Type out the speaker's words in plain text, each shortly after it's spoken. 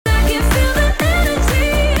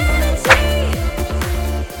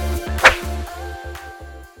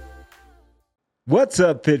What's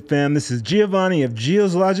up, Fit Fam? This is Giovanni of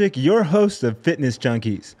Gio's Logic, your host of Fitness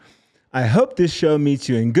Junkies. I hope this show meets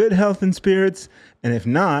you in good health and spirits, and if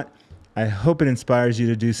not, I hope it inspires you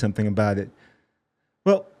to do something about it.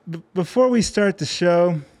 Well, before we start the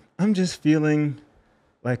show, I'm just feeling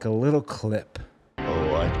like a little clip.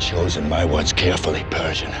 Oh, I've chosen my words carefully,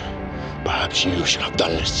 Persian. Perhaps you should have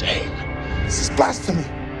done the same. This is blasphemy.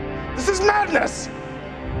 This is madness.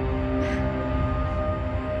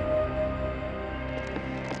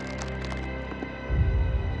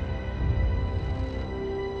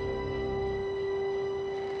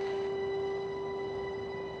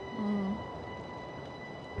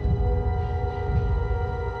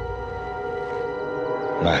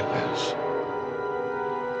 Madness.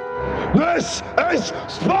 This is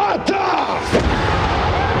Sparta!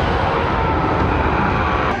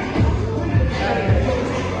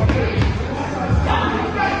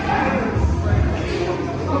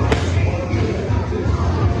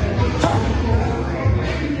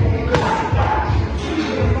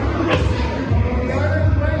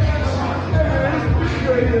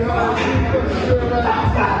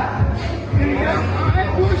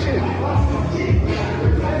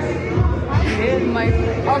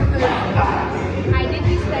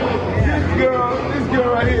 This girl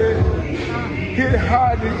right here hit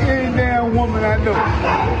harder than any damn woman I know.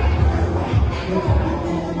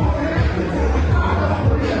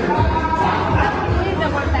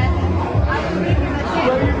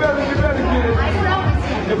 Well, you better get it.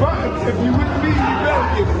 I promise you. If you with me, you better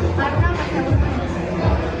get it. I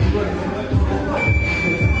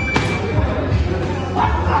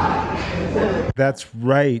promise. That's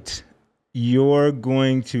right. You're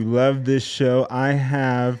going to love this show. I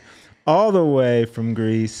have, all the way from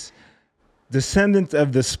Greece, descendant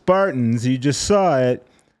of the Spartans, you just saw it,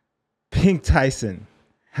 Pink Tyson.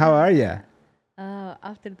 How are you?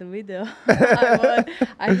 After the video,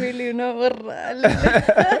 I really know.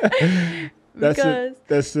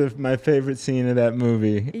 That's my favorite scene of that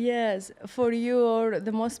movie. Yes, for you or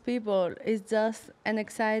the most people, it's just an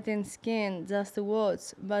exciting skin just to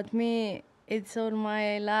watch. But me, it's all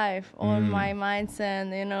my life, all my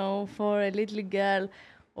mindset, for a little girl,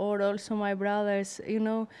 or also my brothers,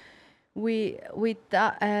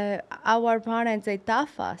 our parents, they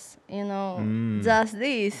taught us, just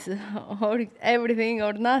this, or everything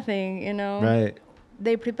or nothing, Right.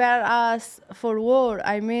 They prepare us for war.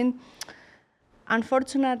 I mean,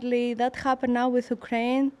 unfortunately, that happened now with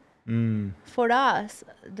Ukraine. For us,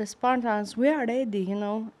 the Spartans, we are ready,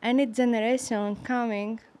 Any generation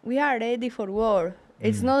coming, we are ready for war.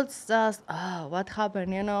 It's not just, what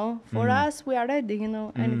happened, For us, we are ready,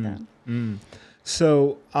 anytime.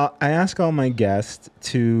 So I ask all my guests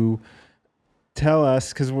to tell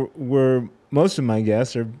us, because most of my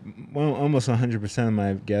guests are, almost 100% of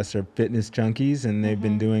my guests are fitness junkies, and they've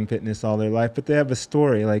been doing fitness all their life, but they have a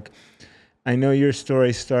story. Like, I know your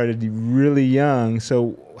story started really young.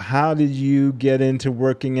 So how did you get into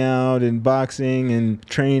working out and boxing and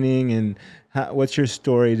training, and what's your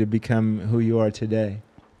story to become who you are today?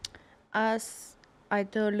 As I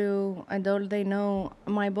told you, and all they know,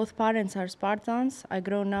 my both parents are Spartans. I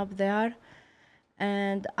grown up there.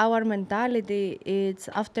 And our mentality is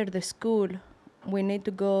after the school, we need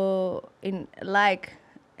to go in like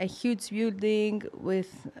a huge building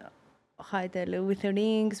with with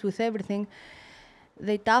rings, with everything.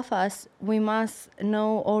 They taught us we must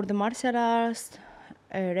know all the martial arts,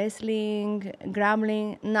 wrestling,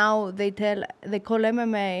 grappling. Now they call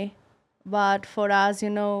MMA, but for us,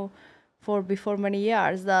 for before many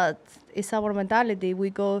years, that is our mentality.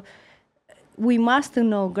 We must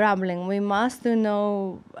know grappling, we must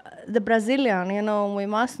know the Brazilian, we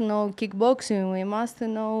must know kickboxing, we must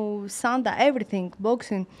know sanda, everything,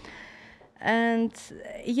 boxing. And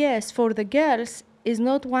yes, for the girls, it's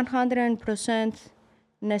not 100%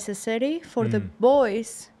 necessary. For the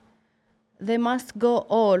boys, they must go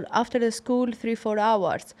all after the school 3-4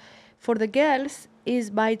 hours. For the girls, is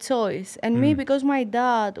by choice. And me, because my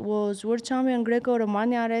dad was world champion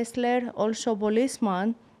Greco-Romanian wrestler, also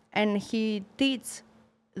policeman, and he teach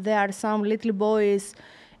there are some little boys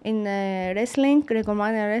in wrestling,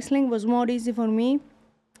 Greco-Romanian wrestling, was more easy for me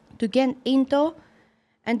to get into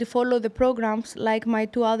and to follow the programs like my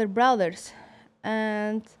two other brothers.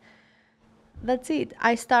 And that's it.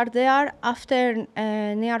 I start there. After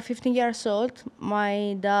near 15 years old,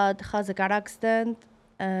 my dad has a car accident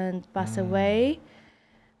and passed away.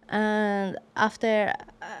 And after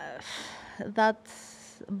that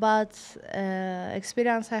bad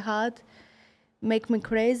experience I had, make me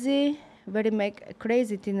crazy,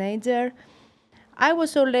 crazy teenager. I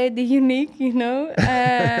was already unique,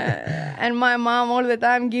 and my mom all the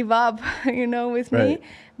time give up, with Right. me.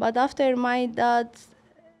 But after my dad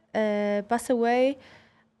passed away,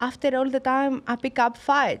 after all the time, I pick up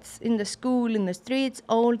fights in the school, in the streets,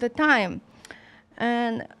 all the time.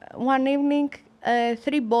 And one evening,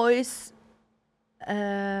 3 boys,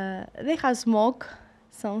 they had smoke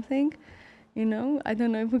something, I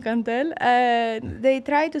don't know if you can tell. They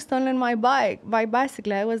tried to steal my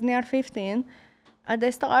bicycle. I was near 15. And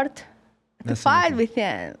they start to Messing fight with with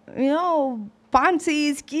him.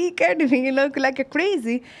 Punches, kick, anything. He looked like a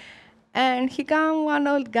crazy. And he come, one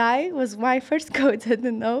old guy, was my first coach, I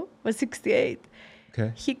don't know, was 68.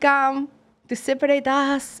 Okay. He come to separate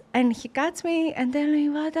us, and he catch me and tell me,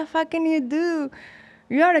 what the fuck can you do?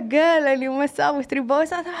 You are a girl and you mess up with 3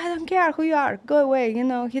 boys. I don't care who you are, go away,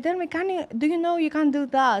 He tell me, do you know you can't do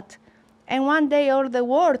that? And one day all the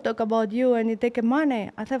world talk about you and you take money.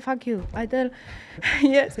 I said, fuck you. I tell,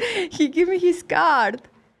 yes, he give me his card.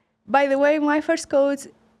 By the way, my first coach,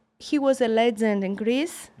 he was a legend in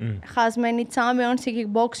Greece, has many champions, he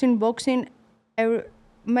kickboxing, boxing,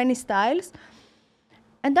 many styles.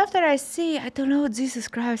 And after I see, I don't know, Jesus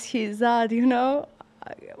Christ, he is that,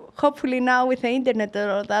 Hopefully now with the internet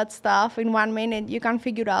and all that stuff, in 1 minute, you can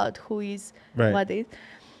figure out who is, Right. what is.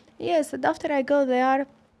 Yes, and after I go there,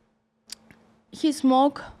 he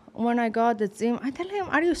smoke when I go to the gym. I tell him,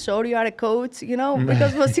 are you sure you are a coach?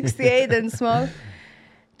 Because was 68 and smoke.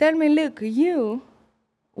 Tell me, look, you,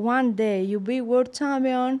 one day you be world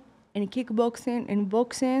champion in kickboxing, in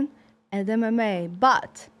boxing, and MMA.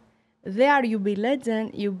 But there you be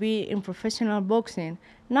legend, you be in professional boxing.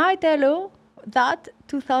 Now I tell you that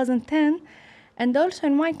 2010, and also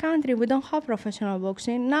in my country we don't have professional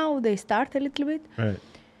boxing. Now they start a little bit. Right.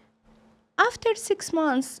 After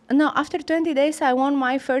 20 days, I won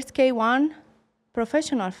my first K1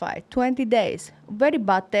 professional fight. 20 days. Very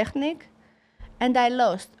bad technique. And I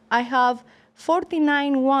lost. I have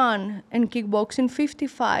 49-1 in kickboxing, 50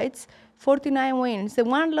 fights, 49 wins. The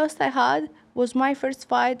one loss I had was my first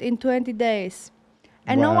fight in 20 days.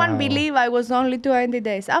 And no one Wow. believed I was only 20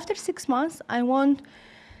 days. After 6 months, I won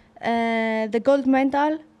the gold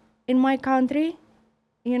medal in my country.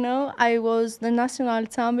 I was the national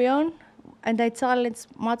champion. And I challenge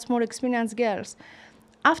much more experienced girls.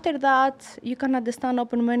 After that, you can understand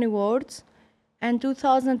open many words. And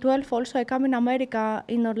 2012 also, I come in America,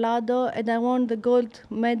 in Orlando, and I won the gold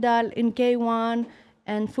medal in K1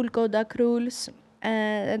 and full Kodak rules,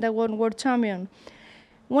 and I won world champion.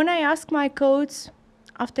 When I asked my coach,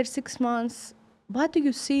 after 6 months, what do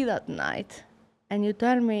you see that night? And you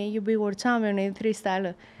tell me you be world champion in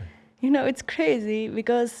freestyle. It's crazy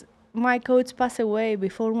because my coach passed away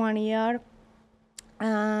before 1 year.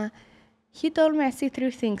 He told me I see 3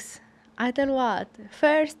 things. I tell what?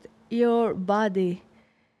 First, your body.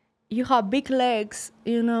 You have big legs,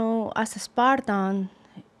 as a Spartan.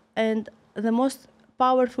 And the most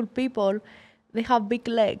powerful people, they have big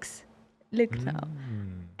legs. Look now.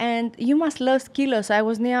 And you must lose kilos. I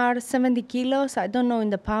was near 70 kilos. I don't know, in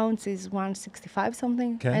the pounds is 165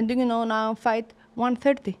 something. Okay. And now I fight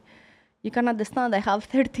 130. You can understand I have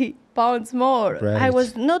 30 pounds more. Right. I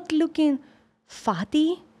was not looking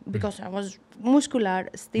fatty because I was muscular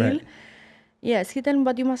still. Right. Yes, he told me,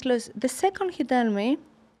 but you must lose. The second he told me,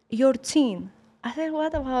 your chin. I said,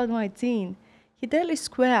 what about my chin? He told me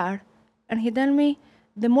square. And he told me,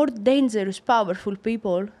 the more dangerous, powerful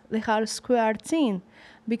people, they have square chin.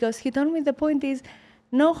 Because he told me the point is,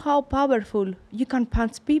 know how powerful you can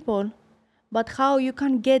punch people, but how you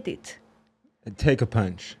can get it. Take a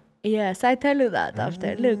punch. Yes, I tell you that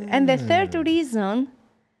after. Look, and the third reason,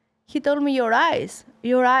 he told me your eyes.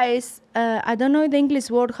 Your eyes, I don't know the English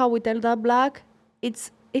word, how we tell that black.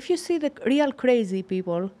 It's, if you see the real crazy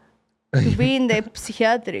people, to be in the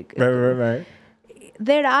psychiatric, Right.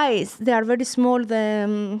 their eyes, they are very small,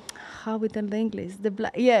 how we tell the English, the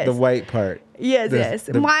black, yes. The white part. Yes.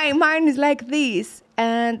 Mine is like this.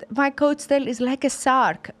 And my coach tell is like a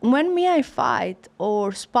shark. When I fight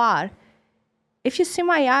or spar, if you see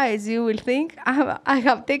my eyes, you will think I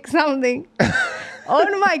have taken something.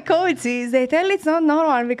 All my coaches, they tell it's not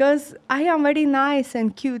normal because I am very nice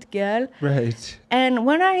and cute girl. Right. And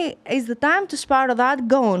when it's the time to spar, that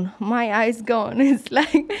gone, my eyes gone. It's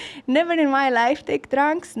like never in my life take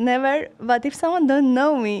drugs, never. But if someone don't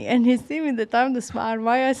know me and he see me the time to spar,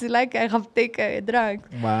 my eyes is like I have taken drugs.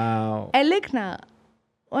 Wow. And look now,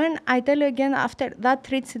 when I tell you again after that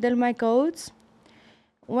treats tell my coach,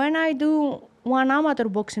 when I do one amateur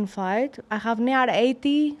boxing fight, I have near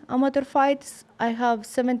 80 amateur fights, I have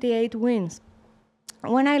 78 wins.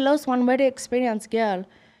 When I lost one very experienced girl,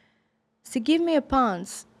 she gave me a punch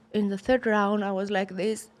in the third round, I was like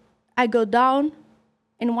this. I go down.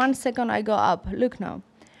 In 1 second, I go up. Look now.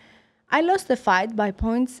 I lost the fight by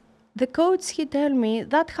points. The coach, he tell me,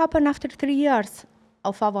 that happened after 3 years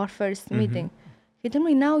of our first meeting. He told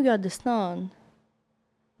me, now you understand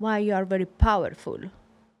why you are very powerful.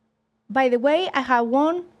 By the way, I have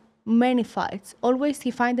won many fights. Always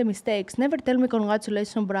he find the mistakes. Never tell me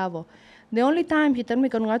congratulations, bravo. The only time he told me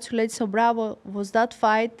congratulations, bravo, was that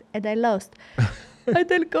fight, and I lost. I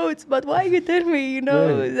tell coach, but why you tell me,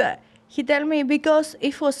 Right. that? He tell me, because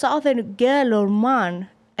if was other girl or man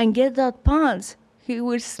and get that punch, he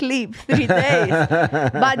will sleep 3 days.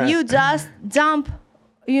 But you just jump,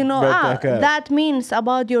 Right up. back up. That means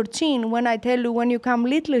about your chin. When I tell you, when you come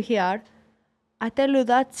little here, I tell you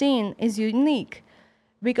that chin is unique.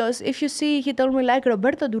 Because if you see, he told me like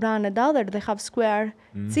Roberto Duran and other, they have square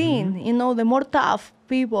chin. The more tough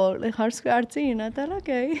people, they have square chin. I tell,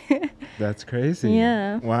 okay. That's crazy.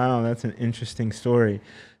 Yeah. Wow, that's an interesting story.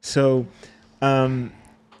 So,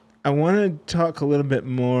 I want to talk a little bit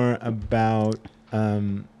more about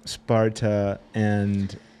Sparta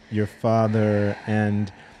and your father.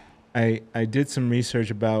 And I did some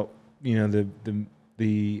research about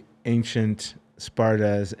the ancient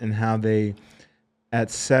Spartas and how they, at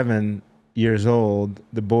 7 years old,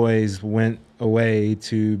 the boys went away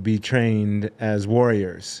to be trained as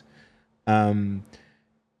warriors.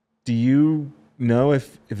 Do you know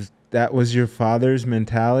if that was your father's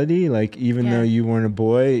mentality? Like, even though Yeah. you weren't a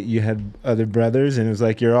boy, you had other brothers, and it was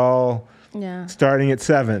like you're all Yeah. starting at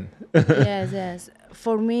 7. Yes.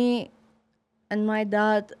 For me and my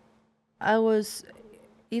dad, I was,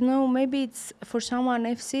 maybe it's for someone,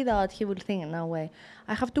 if see that, he will think in that way.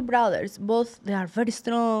 I have 2 brothers. Both, they are very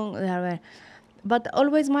strong. But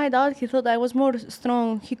always my dad, he thought I was more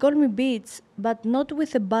strong. He called me bitch, but not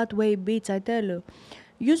with a bad way bitch, I tell you.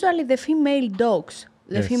 Usually the female dogs,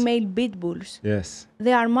 the Yes. female pit bulls, Yes.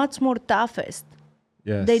 they are much more toughest.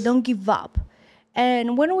 Yes. They don't give up.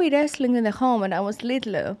 And when we wrestling in the home and I was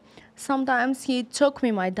little, sometimes he choke me,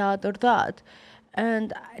 my dad or that, and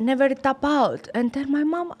I never tap out and tell my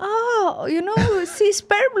mom, she's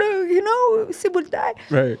purple, she will die.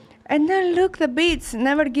 Right. And then look, the beats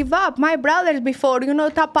never give up. My brothers before,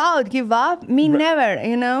 tap out, give up. Me never,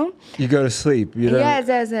 You go to sleep. You don't.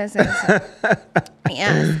 Yes.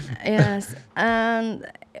 yes. And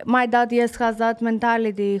my dad, yes, has that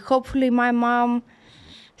mentality. Hopefully my mom,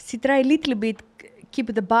 she try a little bit keep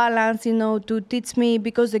the balance, to teach me,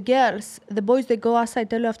 because the boys, they go, as I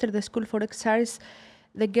tell you, after the school for exercise.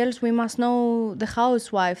 The girls, we must know the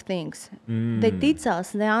housewife things. They teach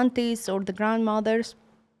us, the aunties or the grandmothers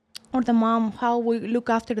or the mom, how we look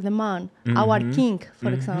after the man, our king,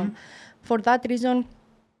 for example. For that reason,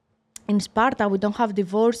 in Sparta, we don't have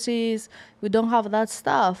divorces, we don't have that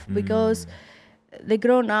stuff, because they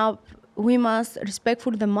grown up, we must respect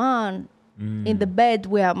for the man. In the bed,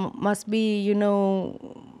 we must be,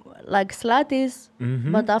 like slutties,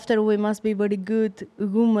 but after we must be very good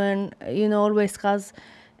woman, always has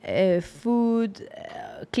food,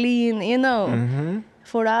 clean,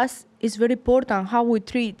 For us, it's very important how we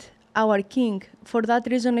treat our king. For that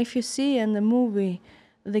reason, if you see in the movie,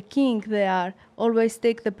 the king, they are always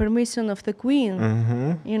take the permission of the queen,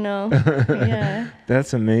 yeah.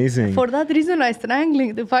 That's amazing. For that reason, I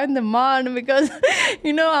struggling to find the man, because,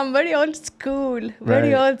 I'm very old school,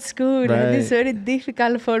 Right. and it's very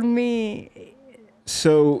difficult for me.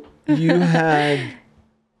 So you had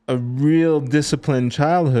a real disciplined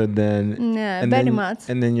childhood then. Yeah, and very then, much.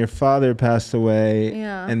 And then your father passed away.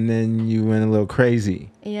 Yeah. And then you went a little crazy.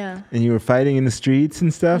 Yeah. And you were fighting in the streets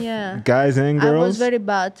and stuff? Yeah. Guys and girls? I was very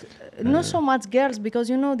bad. Not so much girls, because,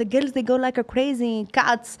 the girls, they go like a crazy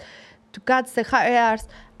cats to catch the hairs.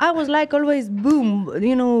 I was like always boom,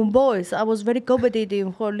 boys. I was very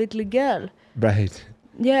competitive for little girl. Right.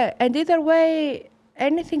 Yeah, and either way,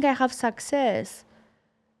 anything I have success.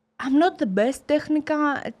 I'm not the best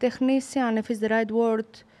technician, if it's the right word,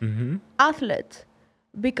 athlete,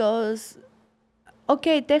 because,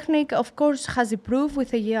 okay, technique, of course, has improved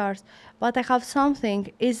with the years, but I have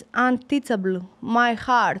something is unteachable. My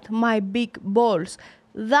heart, my big balls,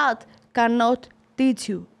 that cannot teach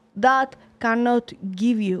you. That cannot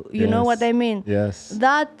give you. You know what I mean? Yes.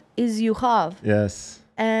 That is you have. Yes.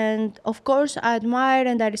 And of course, I admire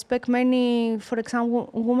and I respect many, for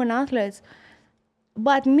example, women athletes.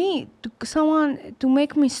 But me, someone to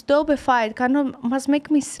make me stop a fight must make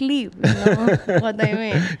me sleep. You know what I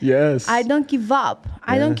mean? Yes. I don't give up.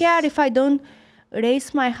 I don't Yes. care if I don't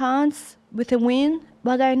raise my hands with a win,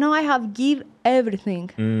 but I know I have give everything.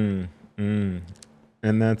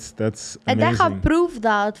 And that's amazing. And I have proved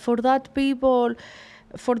that for that people,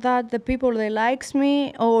 For that, the people they likes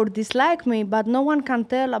me or dislike me, but no one can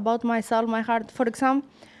tell about myself, my heart. For example,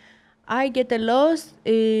 I get a loss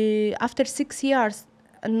after 6 years.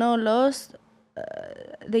 No loss.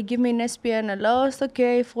 They give me an SPN a loss.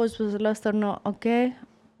 Okay, if was lost or not. Okay,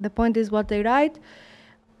 the point is what they write.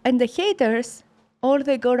 And the haters, all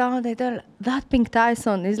they go around, they tell, that Pink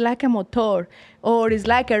Tyson is like a motor or is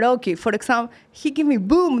like a Rocky. For example, he give me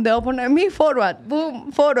boom, the opponent, me forward,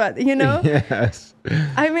 boom, forward, you know? Yes.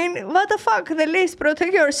 I mean, what the fuck? The least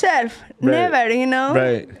protect yourself. Right. Never, you know?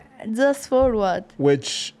 Right. Just forward.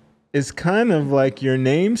 Which is kind of like your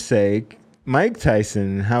namesake, Mike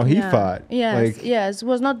Tyson, how he fought. Yes, Like yes.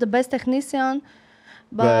 Was not the best technician,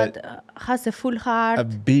 but has a full heart. a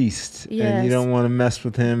beast. And you Yes. don't want to mess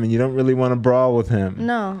with him and you don't really want to brawl with him.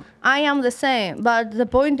 No, I am the same. But the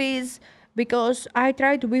point is, because I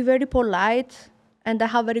try to be very polite and I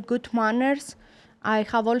have very good manners, I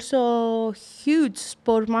have also huge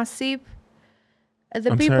sportsmanship.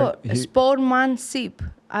 The I'm people, sorry, sportsmanship.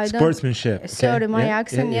 I don't. Sportsmanship. Okay. Sorry, my Yeah,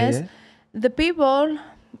 accent, yeah, yeah, yes. yeah. The people,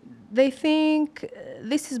 they think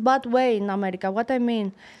this is bad way in America. What I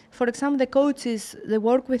mean, for example, the coaches, they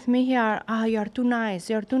work with me here, you are too nice,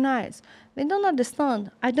 you are too nice. They don't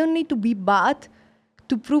understand. I don't need to be bad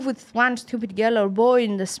to prove with one stupid girl or boy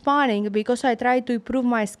in the sparring because I try to improve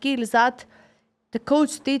my skills that the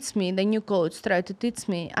coach teach me, the new coach try to teach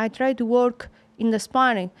me. I try to work in the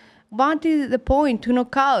sparring. What is the point to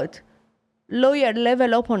knock out lower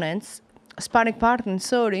level opponents, sparring partners,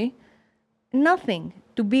 sorry, nothing.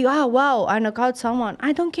 To be, wow, I knock out someone.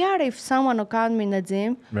 I don't care if someone knock out me in the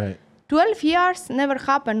gym. Right. 12 years never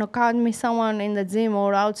happened, knock out me someone in the gym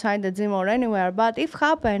or outside the gym or anywhere. But if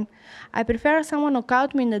happened, I prefer someone knock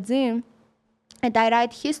out me in the gym and I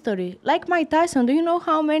write history. Like Mike Tyson, do you know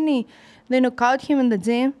how many they knock out him in the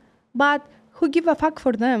gym? But who give a fuck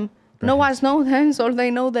for them? No one knows them, so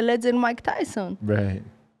they know the legend Mike Tyson. Right.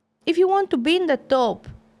 If you want to be in the top,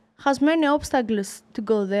 has many obstacles to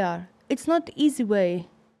go there. It's not easy way.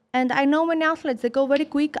 And I know many athletes, they go very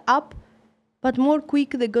quick up, but more quick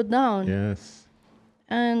they go down. Yes.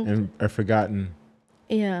 And And are forgotten.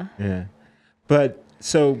 yeah. Yeah. But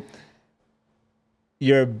so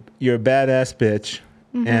you're a badass bitch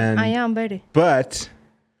and I am very. but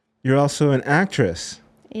you're also an actress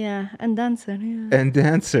Yeah. And dancer. Yeah. and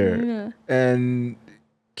dancer Yeah. and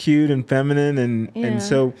cute and feminine and Yeah.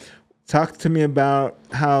 so talk to me about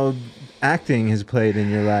how acting has played in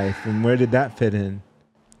your life and where did that fit in?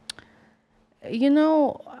 You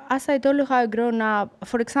know, as I told you how I grown up,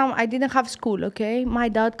 for example, I didn't have school, okay? My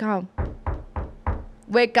dad come.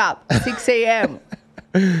 Wake up, 6 a.m.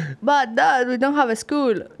 But dad, we don't have a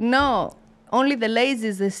school. No, only the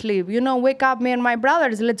lazies, they sleep. You know, wake up, me and my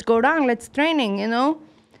brothers, let's go down, let's training, you know?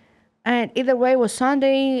 And either way, it was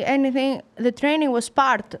Sunday, anything, the training was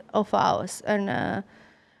part of ours. And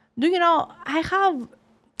do you know, I have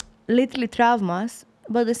little traumas,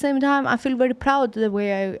 but at the same time, I feel very proud the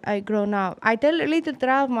way I grown up. I tell little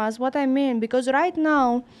traumas what I mean, because right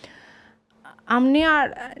now, I'm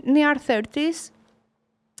near 30s,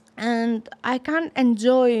 and I can't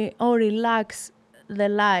enjoy or relax the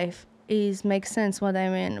life. Makes sense what I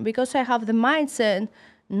mean, because I have the mindset,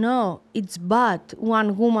 no, it's bad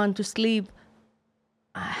one woman to sleep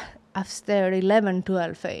after 11,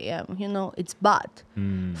 12 a.m. You know, it's bad.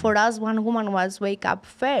 For us, one woman was wake up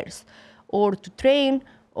first, or to train,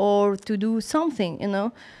 or to do something, you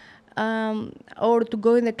know, or to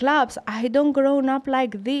go in the clubs. I don't grown up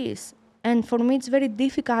like this. And for me, it's very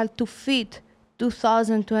difficult to fit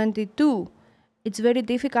 2022. It's very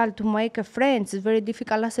difficult to make a friend. It's very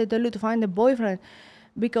difficult, as I tell you, to find a boyfriend,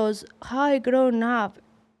 because how I grown up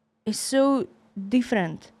is so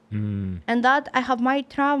different. And that I have my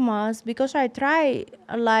traumas because I try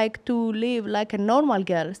like to live like a normal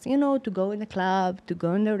girl, you know, to go in the club, to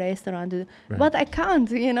go in the restaurant, but I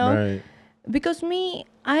can't, you know, Right. because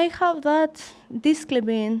I have that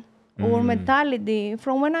discipline or mentality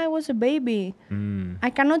from when I was a baby. I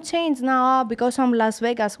cannot change now because I'm Las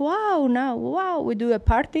Vegas. Wow, we do a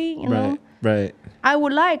party, you know. Right. I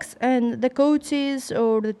would like, and the coaches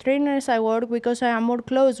or the trainers I work because I am more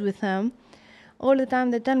close with them. All the time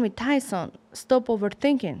they tell me, Tyson, stop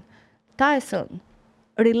overthinking. Tyson,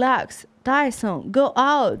 relax. Tyson, go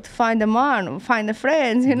out, find a man, find a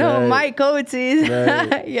friend, you know, Right. my coaches.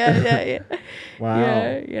 Right. yeah. Wow.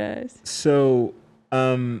 Yeah, yes. So,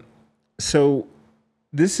 so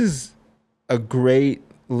this is a great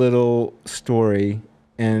little story,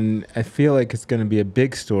 and I feel like it's going to be a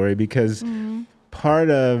big story because part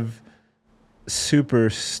of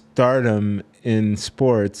superstardom in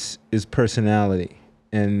sports is personality,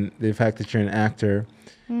 and the fact that you're an actor.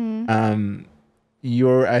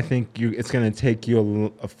 I think it's going to take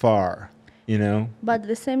you afar, you know? But at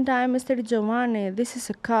the same time, Mr. Giovanni, this is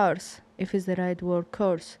a curse, if it's the right word,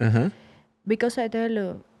 curse. Uh-huh. Because I tell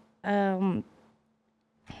you,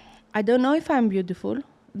 I don't know if I'm beautiful.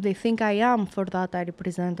 They think I am, for that I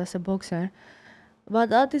represent as a boxer. But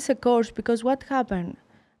that is a curse, because what happened?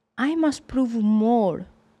 I must prove more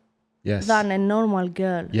Yes. than a normal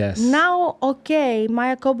girl. Yes. Now, okay,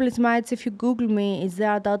 my accomplishments, if you Google me, is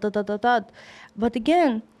there, that. But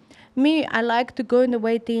again, me, I like to go in the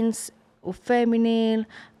weightings feminine.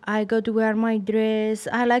 I go to wear my dress.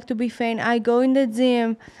 I like to be feminine. I go in the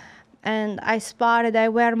gym and I spar it. I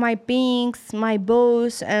wear my pinks, my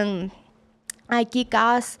bows, and I kick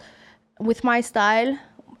ass with my style.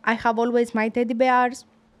 I have always my teddy bears.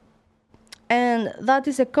 And that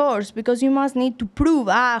is a course, because you must need to prove,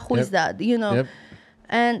 who is Yep. that, you know. Yep.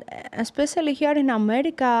 And especially here in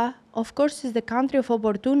America, of course, it's the country of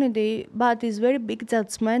opportunity, but it's very big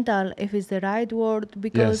judgmental, if it's the right word,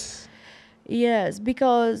 because, Yes.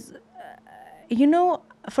 because, you know,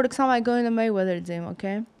 for example, I go in the Mayweather gym,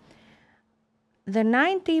 okay? The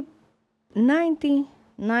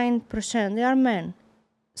 99%, they are men.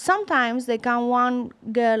 Sometimes they come one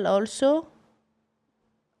girl also.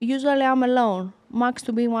 Usually I'm alone, max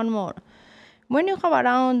to be one more. When you have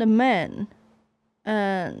around the men,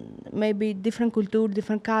 and maybe different culture,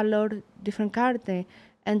 different color, different carte,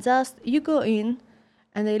 and just you go in,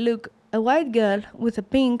 and they look a white girl with the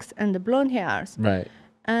pinks and the blonde hairs, Right.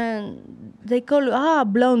 and they call you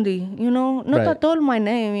blondie, you know, not Right. at all my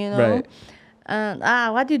name, you know. Right. And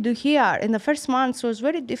what do you do here? In the first months, it was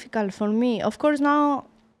very difficult for me. Of course, now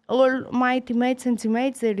all my teammates and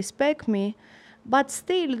teammates, they respect me, but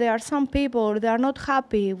still there are some people, they are not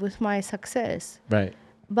happy with my success, Right.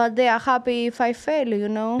 but they are happy if I fail, you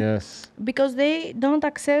know. Yes. Because they don't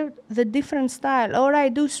accept the different style. Or I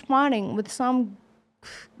do sparring with some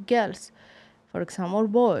girls, for example, or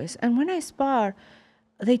boys, and when I spar,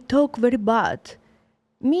 they talk very bad.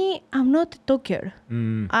 Me, I'm not a talker.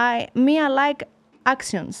 I like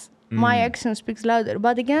actions. My action speaks louder.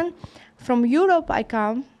 But again, from Europe I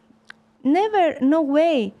come, never, no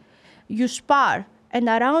way, you spar, and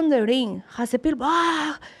around the ring has a people,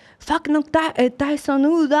 fuck no, Tyson,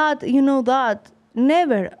 that, you know that.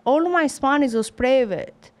 Never. All my Spanish was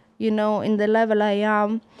private, you know, in the level I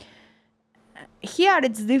am. Here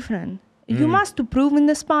it's different. You must to prove in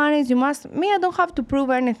the Spanish, me, I don't have to prove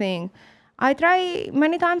anything. I try,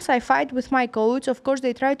 many times I fight with my coach. Of course,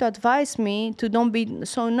 they try to advise me to don't be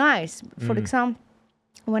so nice. For example,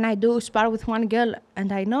 when I do spar with one girl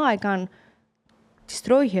and I know I can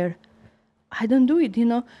destroy her, I don't do it, you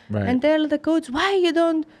know. Right. And tell the coach, why you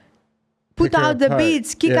don't put Pick her out the apart.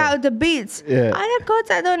 beats, kick Yeah. out the beats. Yeah. Other coach,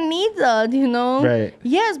 I don't need that, you know. Right.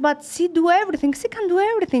 Yes, but she do everything. She can do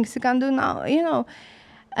everything. She can do now, you know.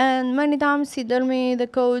 And many times he tell me, the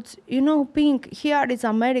coach, you know, Pink, here it's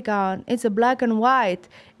American. It's a black and white.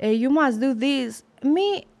 You must do this.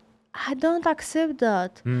 Me, I don't accept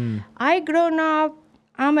that. I grown up,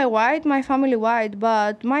 I'm a white, my family white,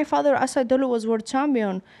 but my father, as I told you, was world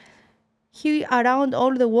champion. He around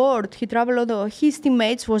all the world. He traveled all his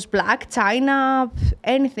teammates was black, China,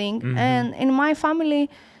 anything. And in my family,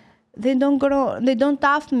 they don't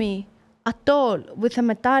tough me at all with a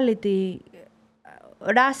mentality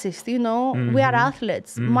racist, you know. We are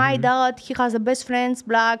athletes. My dad, he has the best friends,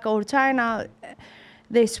 black or China.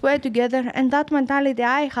 They sweat together, and that mentality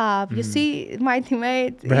I have. You see, my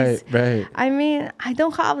teammate is, Right. I mean, I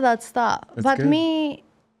don't have that stuff. That's but good. me,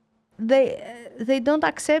 they don't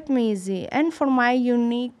accept me easy, and for my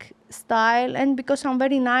unique style, and because I'm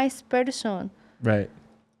very nice person. Right.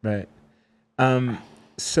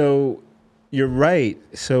 So you're right.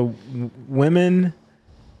 So women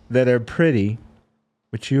that are pretty,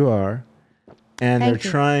 which you are, and Thank they're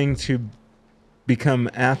you. trying to become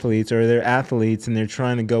athletes, or they're athletes and they're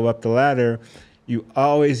trying to go up the ladder, you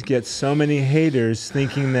always get so many haters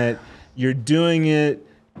thinking that you're doing it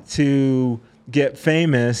to get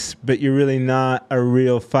famous, but you're really not a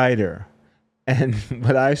real fighter. And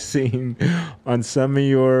what I've seen on some of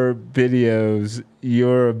your videos,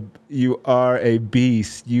 you are a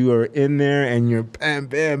beast. You are in there and you're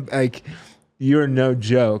bam, like you're no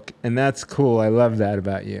joke. And that's cool. I love that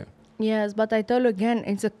about you. Yes, but I tell you again,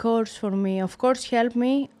 it's a course for me. Of course, help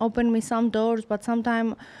me, open me some doors, but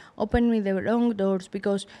sometimes open me the wrong doors,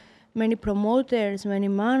 because many promoters, many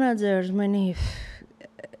managers, many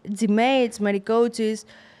teammates, many coaches,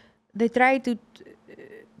 they try to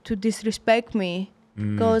disrespect me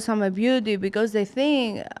because I'm a beauty, because they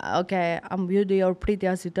think, okay, I'm beauty or pretty,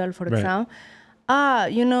 as you tell, for Right. example.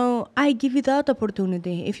 I give you that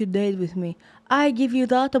opportunity if you date with me. I give you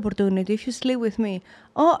that opportunity if you sleep with me.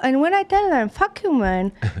 Oh, and when I tell them, fuck you,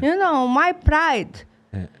 man, my pride,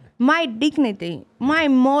 my dignity, my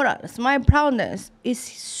morals, my proudness is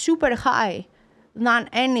super high than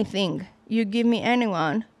anything you give me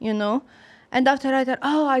anyone. And after I thought,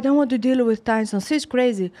 I don't want to deal with Tyson. She's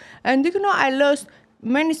crazy. And I lost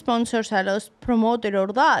many sponsors, I lost promoter or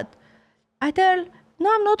that. I tell,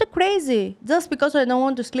 no, I'm not crazy. Just because I don't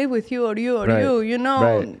want to sleep with you or you or Right. you,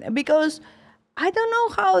 Right. Because I don't know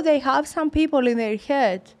how they have some people in their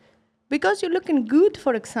head. Because you're looking good,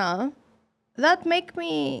 for example, that make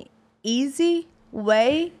me easy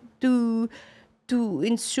way to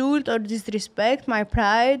insult or disrespect my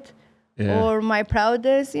pride Yeah. or my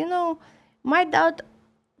proudness. My dad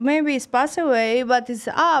maybe is passed away, but it's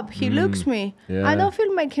up. He looks me. Yeah. I don't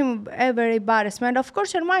feel like him ever embarrassment. Of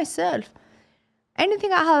course, you're myself.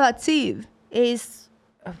 Anything I have achieved is,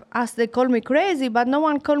 as they call me crazy, but no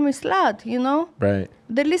one call me slut. Right.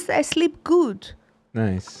 The least I sleep good.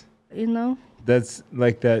 Nice. You That's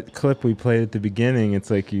like that clip we played at the beginning. It's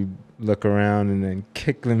like you look around and then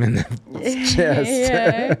kick them in the chest.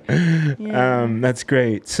 Yeah. That's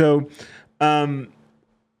great. So,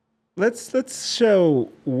 let's show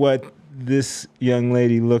what this young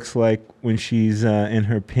lady looks like when she's in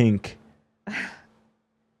her pink.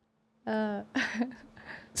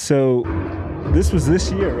 So, this was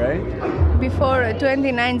this year, right? Before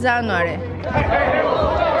 29 January.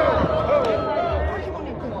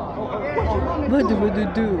 What do we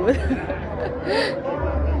do?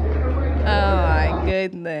 Oh my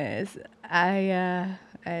goodness.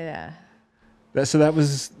 So that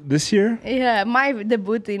was this year? My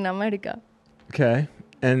debut in America. Okay.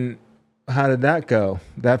 And how did that go,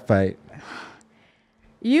 that fight?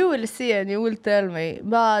 You will see and you will tell me,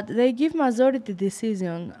 but they give majority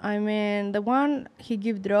decision. I mean, the one he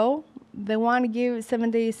give draw, the one give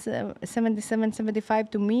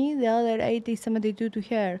 77-75 to me, the other 80-72 to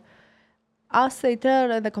her. As they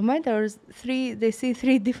tell in the commenters, they see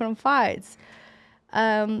three different fights.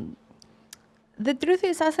 The truth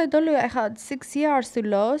is, as I told you, I had 6 years to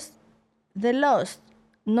lose. The lost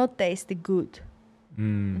not tasty good.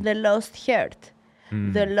 The lost hurt.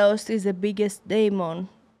 The lost is the biggest demon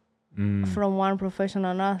from one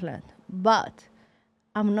professional athlete. But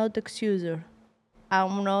I'm not excuser.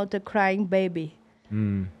 I'm not a crying baby.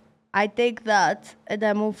 I take that and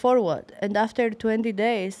I move forward. And after 20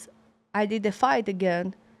 days, I did a fight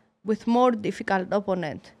again with more difficult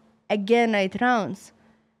opponent. Again, 8 rounds.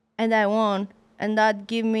 And I won. And that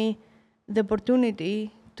gave me the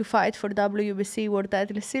opportunity to fight for WBC World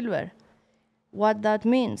Title Silver. What that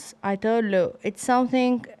means, I told you, it's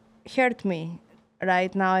something hurt me.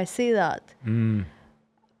 Right now I see that.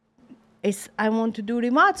 I want to do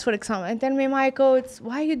rematch, for example, and tell me, my coach,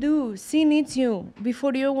 why you do? She needs you.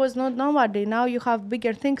 Before you was not nobody. Now you have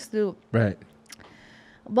bigger things to do. Right.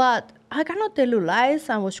 But I cannot tell you lies.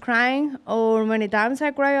 I was crying, or many times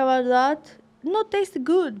I cry about that. Not taste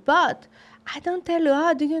good, but I don't tell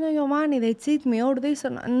you, do you know your money? They cheat me, or this,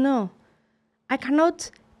 or no. I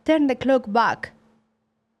cannot turn the clock back.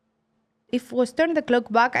 If was turn the clock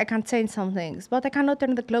back, I can change some things, but I cannot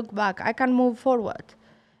turn the clock back. I can move forward.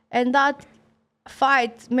 And that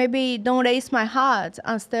fight maybe don't raise my heart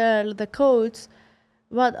and tell the coach,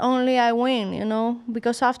 but only I win,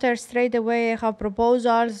 because after straight away I have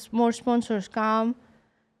proposals, more sponsors come.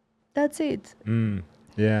 That's it.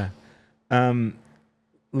 Yeah.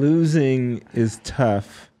 Losing is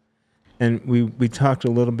tough. And we talked a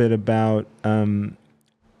little bit about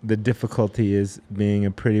the difficulty is being a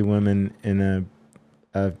pretty woman in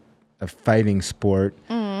a fighting sport.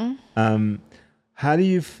 How do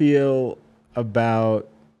you feel about,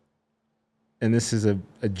 and this is a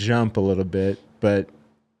jump a little bit, but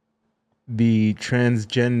the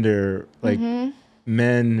transgender, like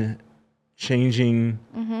men changing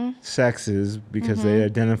sexes because they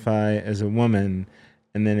identify as a woman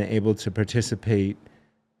and then able to participate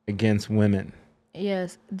against women?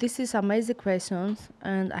 Yes, this is amazing questions,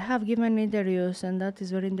 and I have given interviews, and that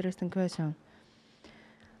is very interesting question.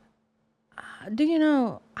 Do you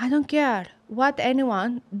know, I don't care what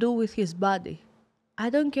anyone do with his body. I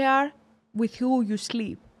don't care with who you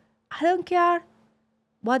sleep. I don't care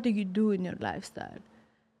what do you do in your lifestyle.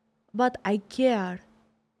 But I care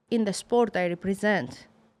in the sport I represent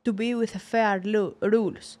to be with fair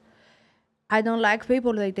rules. I don't like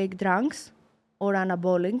people that take drugs or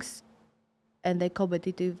anabolics and they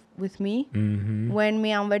competitive with me. When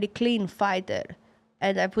I'm very clean fighter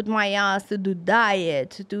and I put my ass to do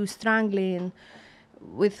diet, to strangling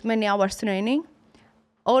with many hours training.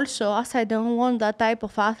 Also, as I don't want that type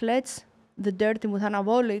of athletes the dirty with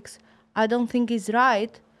anabolics, I don't think it's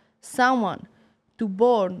right someone to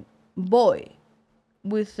born boy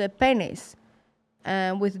with a penis,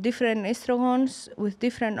 with different estrogens, with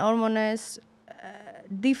different hormones,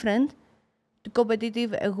 different, to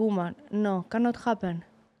competitive a woman. No, cannot happen.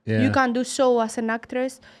 Yeah. You can do show as an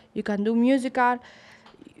actress, you can do musical,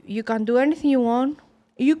 you can do anything you want.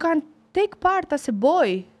 You can take part as a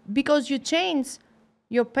boy because you change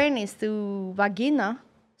your penis to vagina.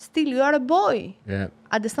 Still, you are a boy. Yeah.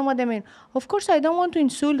 Understand what I mean? Of course, I don't want to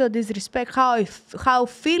insult or disrespect how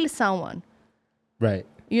feel someone. Right.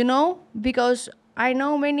 You know, because I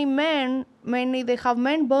know many men, they have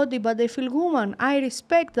men body, but they feel woman. I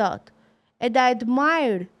respect that, and I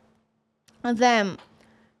admire them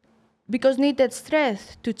because needed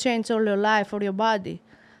strength to change all your life or your body.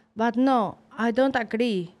 But no, I don't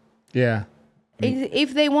agree. Yeah.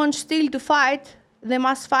 If they want still to fight, they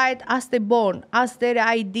must fight as they born, as their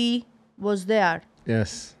ID was there.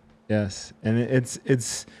 Yes. Yes. And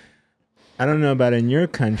it's I don't know about in your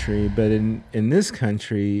country, but in this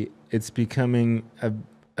country, it's becoming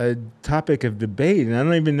a topic of debate. And I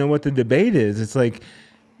don't even know what the debate is. It's like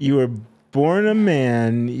you were born a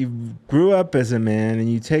man, you grew up as a man,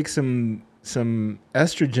 and you take some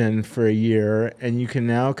estrogen for a year, and you can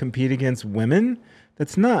now compete against women?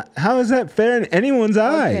 That's not. How is that fair in anyone's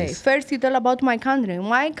Okay, eyes? first you tell about my country.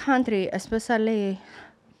 My country, especially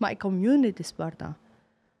my community, Sparta.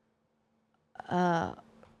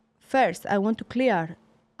 First, I want to clear.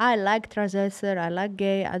 I like transgender, I like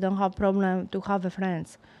gay, I don't have problem to have a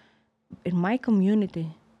friends. In my community,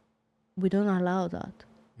 we don't allow that.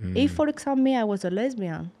 If, for example, me, I was a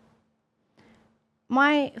lesbian,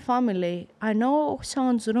 my family, I know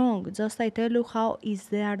sounds wrong, just I tell you how is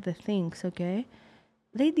there the things, okay?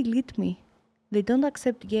 They delete me. They don't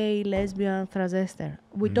accept gay, lesbian, transgender.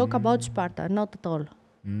 We talk about Sparta, not at all.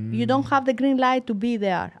 You don't have the green light to be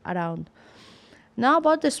there around. Now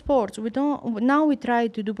about the sports, now we try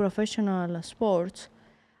to do professional sports.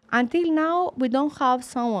 Until now, we don't have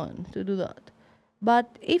someone to do that.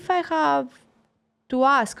 But if I have to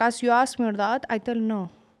ask, as you ask me that, I tell no.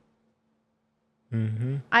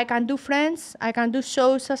 I can do friends, I can do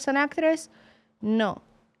shows as an actress. No.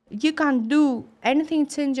 You can do anything,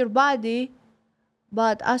 change your body,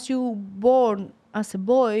 but as you born as a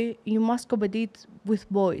boy, you must compete with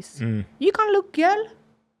boys. You can look girl,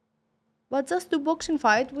 but just do boxing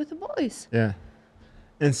fight with the boys. Yeah.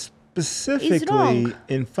 And specifically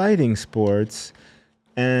in fighting sports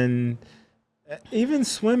and even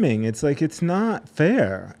swimming, it's like it's not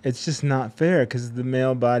fair. It's just not fair because the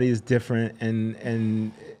male body is different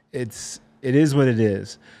and it is what it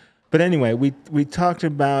is. But anyway, we talked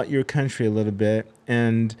about your country a little bit,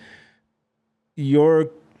 and your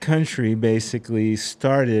country basically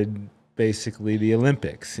started the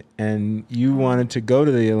Olympics, and you wanted to go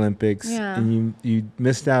to the Olympics, and you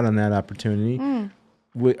missed out on that opportunity.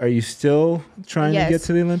 Are you still trying to get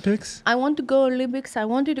to the Olympics? I want to go Olympics. I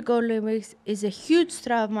wanted to go Olympics. It's a huge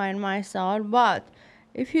trauma in my soul, but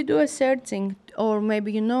if you do a searching, or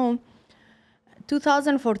maybe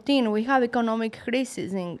 2014 we have economic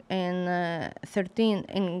crisis in 13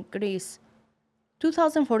 in Greece.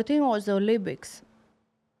 2014 was the Olympics.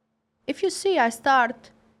 If you see, I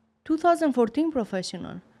start 2014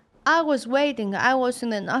 professional. I was waiting. I was in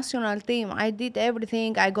the national team. I did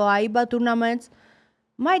everything. I go AIBA tournaments.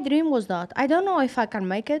 My dream was that. I don't know if I can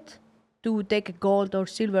make it to take a gold or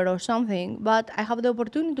silver or something, but I have the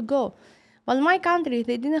opportunity to go. But my country,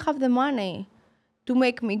 they didn't have the money to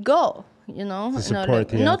make me go, To support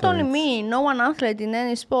the not only athletes. me, no one athlete in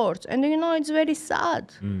any sports. And it's very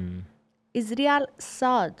sad. It's real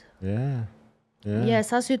sad. Yeah. Yeah.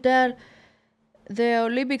 Yes, as you tell, the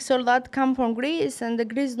Olympics, all that come from Greece, and the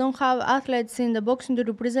Greece don't have athletes in the boxing to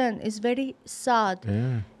represent. It's very sad.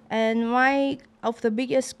 Yeah. And my of the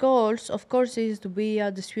biggest goals, of course, is to be a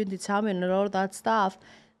disputed champion and all that stuff.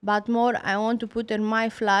 But more, I want to put in my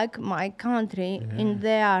flag, my country, in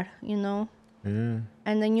there, Yeah.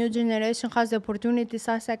 And the new generation has the opportunities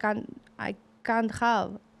as I couldn't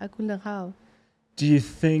have. Do you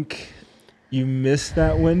think you missed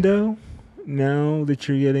that window now that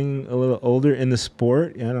you're getting a little older in the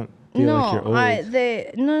sport? I don't feel like you're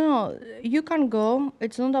old. No, you can go.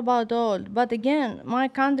 It's not about old. But again, my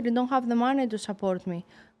country don't have the money to support me.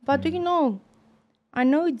 But I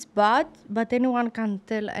know it's bad, but anyone can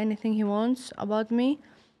tell anything he wants about me.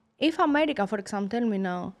 If America, for example, tell me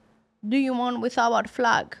now, do you want with our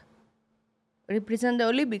flag represent the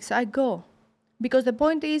Olympics? I go. Because the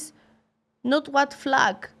point is not what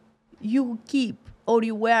flag you keep or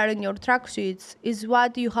you wear in your tracksuits, is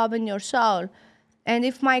what you have in your soul. And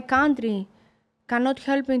if my country cannot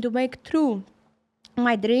help me to make true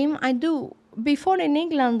my dream. I do. Before in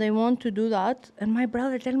England, they want to do that, and my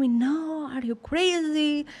brother tell me, "No, are you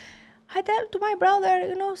crazy?" I tell to my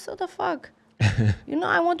brother, so the fuck.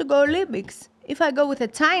 I want to go Olympics. If I go with a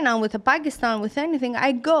China, with a Pakistan, with anything,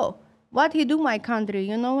 I go. What he do my country?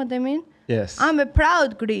 You know what I mean? Yes. I'm a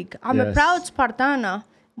proud Greek. I'm a Yes. proud Spartana.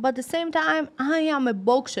 But at the same time, I am a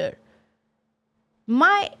boxer.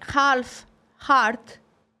 My half heart,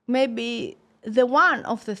 maybe the one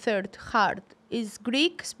of the third heart, is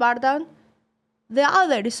Greek, Spartan. The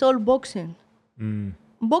other is all boxing.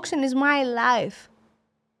 Boxing is my life.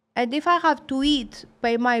 And if I have to eat,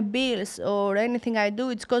 pay my bills, or anything I do,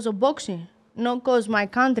 it's because of boxing, not because my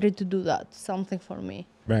country to do that. Something for me.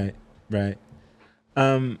 Right. Right.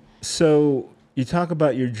 So you talk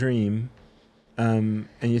about your dream, and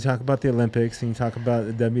you talk about the Olympics, and you talk about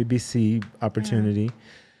the WBC opportunity.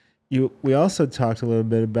 We also talked a little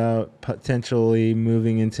bit about potentially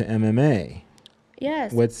moving into MMA.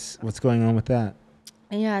 Yes. What's going on with that?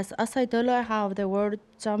 Yes, as I told you, I have the world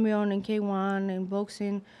champion in K1 in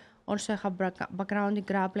boxing. Also, I have background in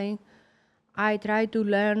grappling. I try to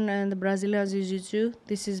learn the Brazilian Jiu-Jitsu.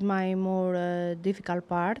 This is my more difficult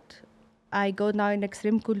part. I go now in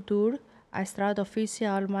Extreme Culture. I start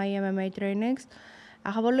official my MMA trainings.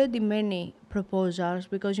 I have already many proposals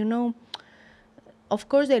because, of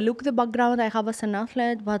course, they look the background I have as an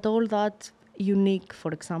athlete, but all that unique,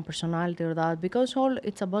 for example, personality or that, because all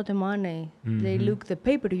it's about the money. They look the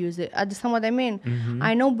pay-per-views. Understand what I mean?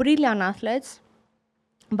 I know brilliant athletes,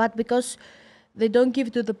 but because they don't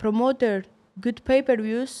give to the promoter good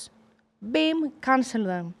pay-per-views, beam, cancel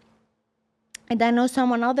them. And I know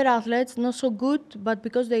some other athletes not so good, but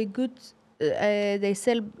because they good, they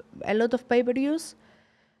sell a lot of pay-per-views.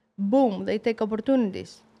 Boom, they take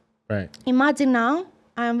opportunities. Right. Imagine now,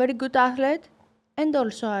 I am very good athlete, and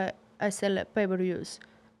also I sell pay-per-views.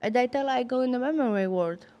 And I go in the MMA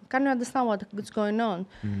world. Can you understand what's going on?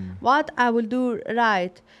 What I will do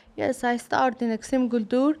right? Yes, I start in Extreme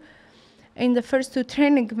Culture. In the first 2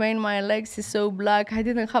 training, man, my legs is so black. I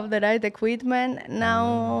didn't have the right equipment.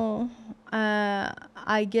 Now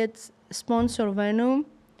I get sponsor Venom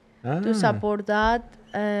to support that.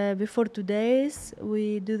 Before 2 days,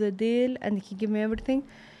 we do the deal, and he give me everything.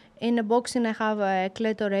 In the boxing, I have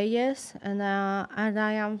Cleto Reyes, and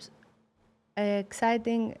I am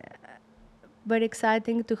very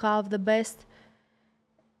exciting to have the best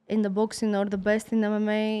in the boxing or the best in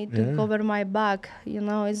MMA to cover my back.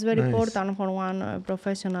 It's very Nice. important for one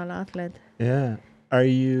professional athlete. Yeah. Are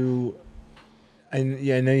you? I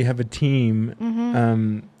know you have a team.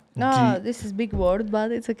 No, this is big word,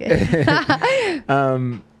 but it's okay.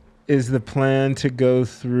 Is the plan to go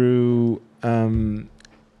through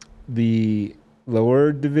the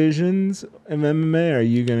lower divisions of MMA? Or are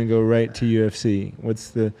you going to go right to UFC?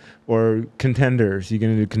 Or contenders? You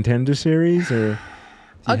going to do contender series or?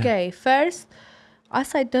 Okay, first,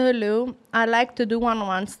 as I told you, I like to do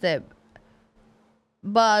one step.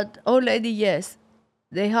 But already, yes,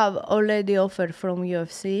 they have already offered from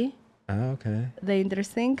UFC. Oh, okay. They're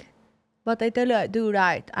interesting. But I tell you, I do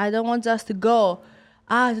right. I don't want just to go,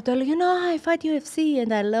 to tell you, I fight UFC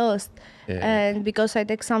and I lost. Yeah. And because I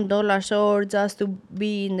take some dollars or just to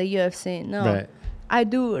be in the UFC. No, Right. I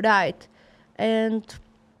do right. And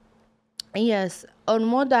yes, on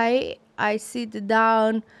Monday, I sit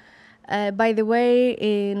down. By the way,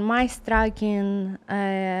 in my striking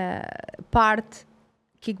part,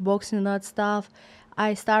 kickboxing, that stuff,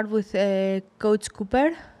 I start with Coach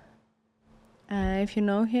Cooper. If you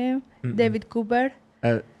know him, David Cooper.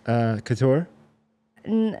 Couture?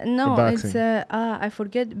 No, boxing. it's I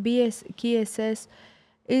forget KSS.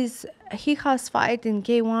 He has fight in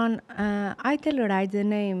K1. I tell you right the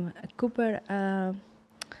name Cooper.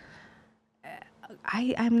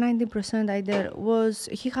 I'm 90% either.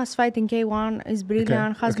 He has fight in K1. Is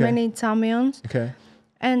brilliant. Has okay. many champions. Okay.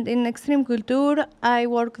 And in Extreme Culture, I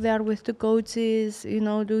work there with 2 coaches.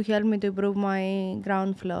 To help me to improve my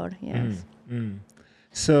ground floor. Yes.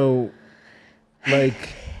 So,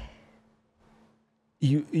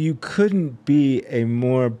 you couldn't be a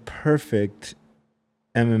more perfect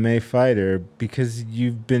MMA fighter because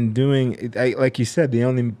you've been doing, like you said, the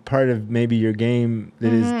only part of maybe your game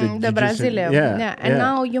that is the the Brazilian. Yeah. And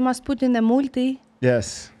now you must put in the multi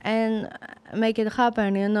Yes. and make it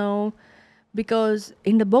happen, because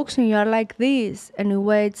in the boxing you are like this and you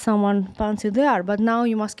wait someone punch you there, but now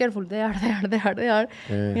you must careful. They are.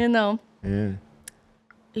 Yeah. Yeah.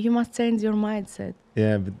 You must change your mindset.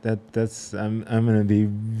 Yeah, but that's I'm gonna be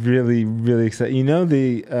really, really excited.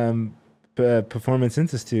 The Performance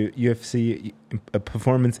Institute, UFC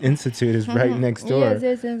Performance Institute is right next door.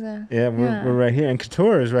 Yes. Yeah, we're right here, and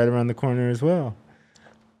Couture is right around the corner as well.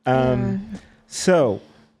 So,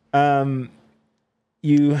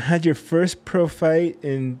 you had your first pro fight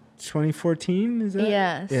in 2014, is that?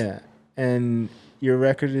 Yes. Yeah, and your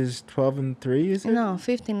record is 12-3, is it? No,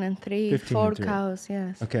 15-3, 4 cows,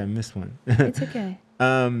 yes. Okay, I missed one. It's okay.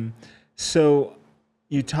 So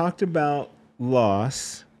you talked about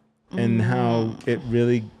loss and how it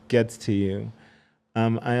really gets to you.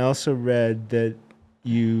 I also read that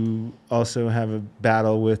you also have a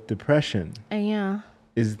battle with depression. Yeah.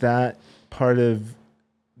 Is that part of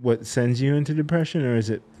what sends you into depression, or is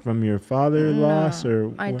it from your father loss?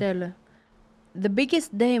 Or I tell you, the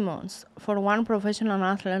biggest demons for one professional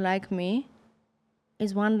athlete like me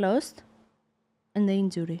is one loss and the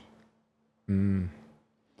injury.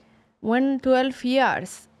 When 12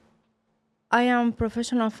 years, I am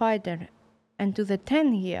professional fighter, and to the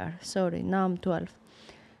 10 year, now I'm 12,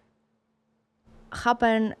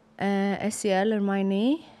 happened ACL in my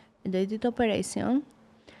knee. They did operation,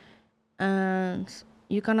 and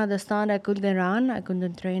you can understand I couldn't run, I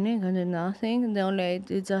couldn't train, I couldn't do nothing. The only way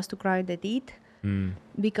is just to cry the teeth.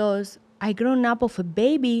 Because I grown up of a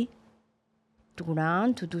baby to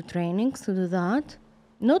run, to do trainings, to do that.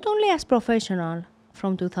 Not only as professional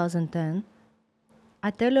from 2010. I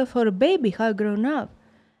tell you, for a baby how I grown up.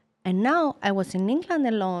 And now I was in England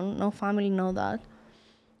alone, no family, no that.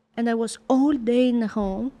 And I was all day in the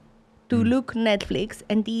home to look Netflix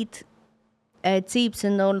and eat chips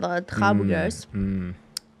and all that, hamburgers.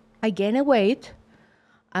 I gained weight.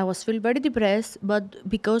 I was feel very depressed, but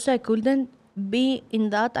because I couldn't be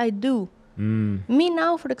in that, I do. Me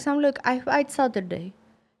now, for example, look, I fight Saturday.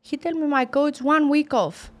 He tell me, my coach, 1 week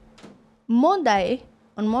off.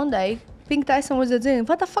 On Monday, Pink Tyson was at the gym.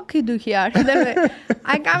 What the fuck you do here? He tell me,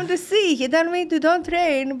 I come to see. He tell me to don't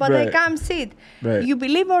train, but I come sit. Right. You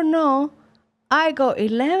believe or no, I go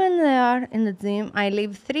 11 there in the gym. I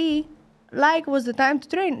leave 3. Like was the time to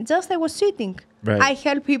train. Just I was sitting. Right. I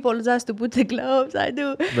help people just to put the gloves. I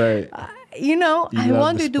do. Right. I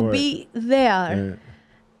wanted to be there. Yeah.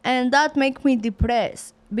 And that make me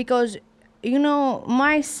depressed. Because,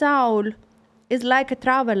 my soul is like a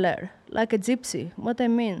traveler, like a gypsy. What I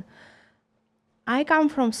mean, I come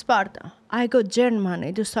from Sparta. I go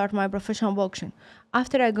Germany to start my professional boxing.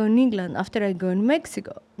 After I go in England, after I go in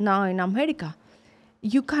Mexico, now in America.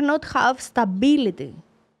 You cannot have stability.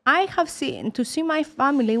 I have to see my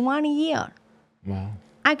family 1 year. Wow.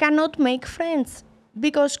 I cannot make friends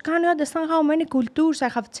because can you understand how many cultures I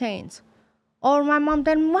have changed? Or my mom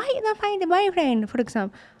tell me, why you don't find a boyfriend, for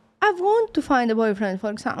example? I want to find a boyfriend,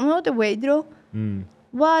 for example. I'm not a waiter,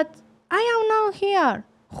 but I am now here.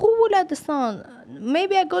 Who will understand?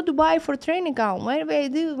 Maybe I go to Dubai for training camp. Maybe I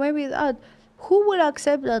do, maybe that. Who will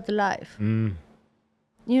accept that life?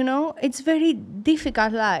 It's very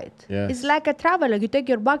difficult life. Yes. It's like a traveler. You take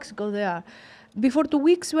your bags, go there. Before 2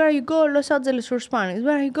 weeks, where you go, Los Angeles for Spanish,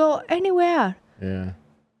 where you go, anywhere. Yeah.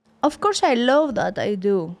 Of course, I love that, I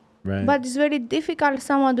do. Right. But it's very difficult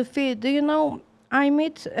someone to feed. Do you know, I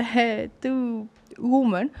met 2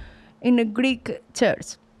 women in a Greek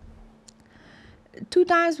church. 2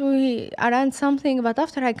 times we arranged something, but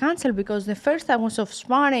after I canceled because the first time was of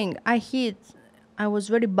sparring, I was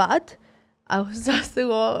very bad. I was just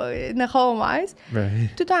in the home eyes. Right.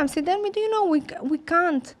 2 times. He told me, do you know, we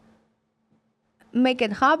can't make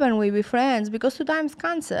it happen, we be friends, because 2 times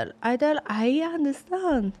cancel. I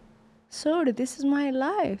understand. Sorry, this is my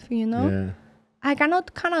life, Yeah. I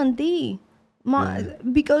cannot guarantee.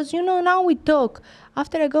 Because, now we talk.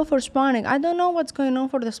 After I go for sparring, I don't know what's going on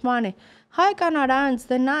for the sparring. How I can arrange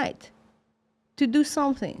the night to do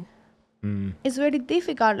something? It's very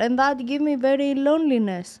difficult, and that give me very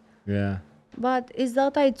loneliness. Yeah. But it's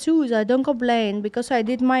that I choose. I don't complain because I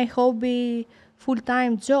did my hobby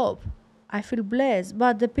full-time job. I feel blessed.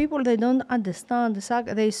 But the people, they don't understand.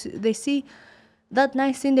 They see that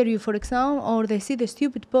nice interview, for example, or they see the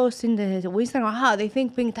stupid post in the Instagram. They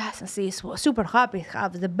think Pink Tyson is super happy,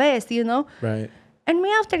 have the best, Right. And me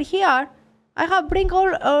after here, I have bring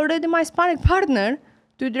already my sparring partner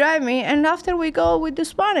to drive me, and after we go with the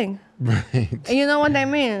sparring. Right. You know what I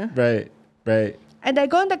mean? Right. Right. And I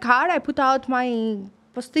go in the car, I put out my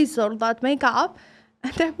postizo, that makeup,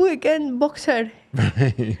 and then we can boxer.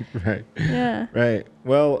 Right. Right. Yeah. Right.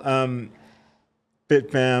 Well,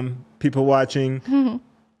 Fit Fam, people watching,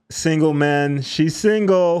 single men, she's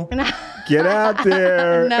single. Get out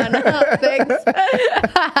there. No, thanks.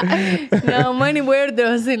 No, many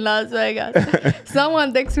weirdos in Las Vegas.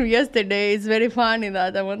 Someone texted me yesterday. It's very funny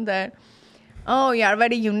that I went there. Oh, you are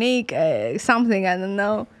very unique. Something, I don't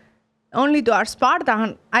know. only to our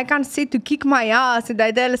Spartan. I can't sit to kick my ass. And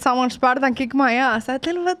I tell someone Spartan kick my ass. I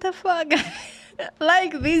tell what the fuck.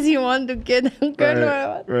 Like this you want to get a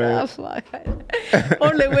girl? What the fuck?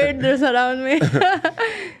 All the weirders around me.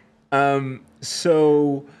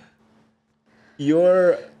 So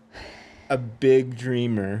you're a big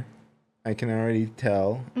dreamer. I can already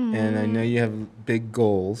tell, and I know you have big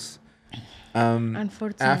goals.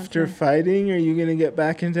 Unfortunately. After fighting, are you gonna get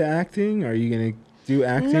back into acting? Are you gonna do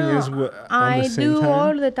acting on the I same do time?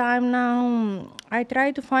 all the time now. I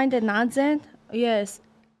try to find an agent. Yes,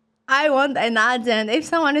 I want an agent. If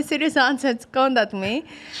someone is serious agent, contact me.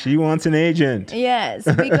 She wants an agent. Yes,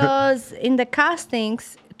 because in the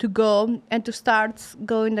castings to go and to start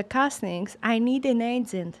going the castings, I need an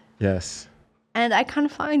agent. Yes. And I can't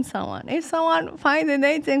find someone. If someone find an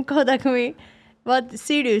agent, contact me. But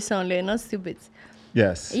serious only, not stupid.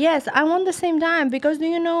 Yes. Yes, I want the same time because do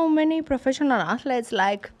you know many professional athletes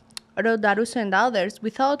like Rod Darusso and others,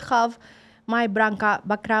 without have my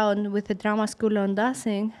background with the drama school on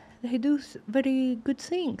dancing, they do very good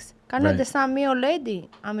things. Can Right. understand me already.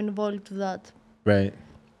 I'm involved with that. Right.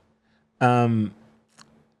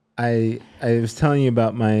 I was telling you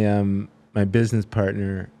about my my business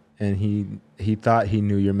partner, and he thought he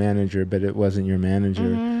knew your manager, but it wasn't your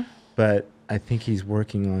manager. But I think he's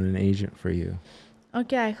working on an agent for you.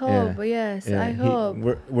 Okay, I hope. Yes, I hope.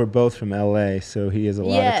 We're both from LA, so he has a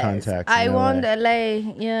lot of contacts. I in want LA.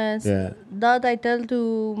 LA. Yes. Yeah. That I tell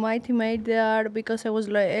to my teammate there because I was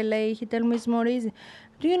like LA. He tell me it's more easy.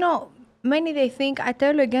 Do you know? Many they think I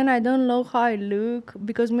tell you again I don't know how I look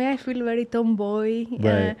because me I feel very tomboy.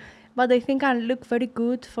 Right. But I think I look very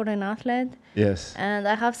good for an athlete. Yes. And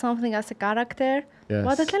I have something as a character. Yes.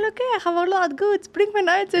 But I tell okay, I have a lot good. Bring me an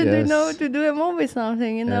agent, Yes. to do a movie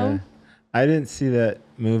something, Yeah. I didn't see that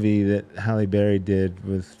movie that Halle Berry did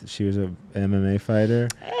with, she was a MMA fighter.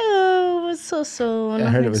 Oh, it was so I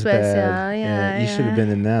nothing heard it was special. bad. Yeah, You should have been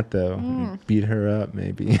in that though. Beat her up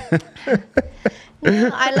maybe.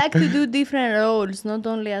 No, I like to do different roles, not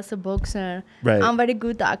only as a boxer. Right. I'm very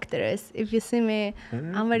good actress. If you see me,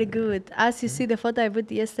 I'm very good. As you see, the photo I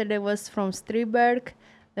put yesterday was from Strindberg.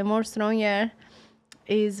 The more stronger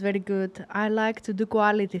is very good. I like to do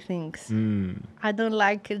quality things. I don't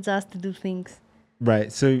like just to do things.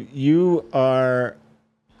 Right. So you are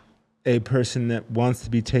a person that wants to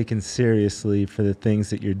be taken seriously for the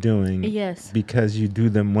things that you're doing. Yes. Because you do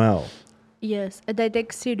them well. Yes, and they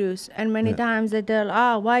take serious. And many times they tell,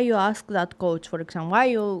 why you ask that coach, for example? Why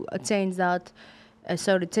you change that,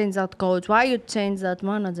 change that coach? Why you change that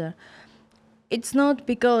manager? It's not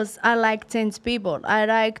because I like change people. I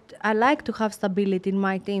like to have stability in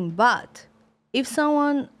my team. But if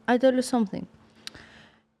someone, I tell you something.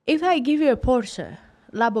 If I give you a Porsche,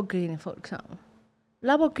 Lamborghini, for example,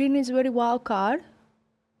 Lamborghini is a very wild car,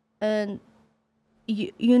 and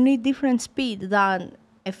you need different speed than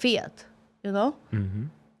a Fiat. Mm-hmm.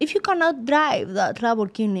 If you cannot drive that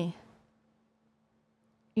Lamborghini,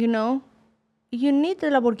 you need the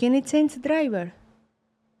Lamborghini change driver.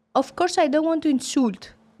 Of course, I don't want to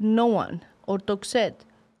insult no one or talk shit.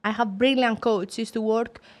 I have brilliant coaches to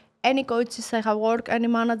work. Any coaches I have worked, any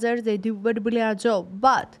managers, they do very brilliant job.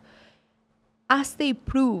 But as I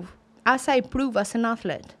prove as an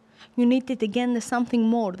athlete, you need it again, there's something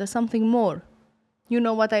more. You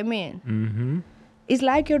know what I mean? Mm-hmm. It's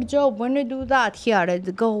like your job. When you do that here,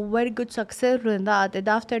 and go very good success in that, and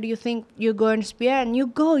after you think you're going to ESPN, you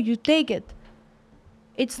go, you take it.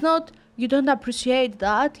 It's not, you don't appreciate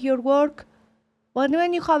that, your work. But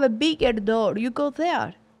when you have a bigger door, you go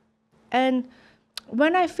there. And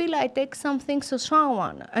when I feel I take something to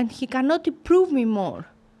someone, and he cannot improve me more,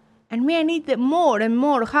 and me, I need the more and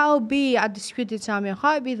more, how be a disputed champion,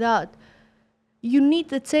 how be that, you need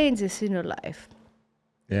the changes in your life.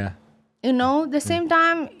 Yeah. The same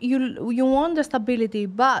time, you want the stability,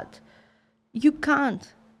 but you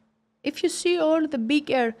can't. If you see all the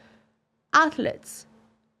bigger athletes,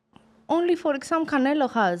 only, for example,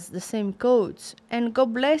 Canelo has the same coach, and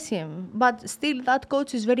God bless him, but still that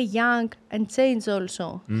coach is very young and changed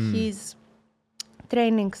also his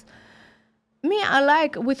trainings. Me, I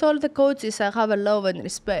like, with all the coaches, I have a love and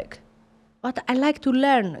respect, but I like to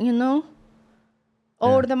learn,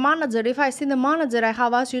 Or the manager, if I see the manager, I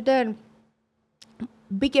have, as you tell,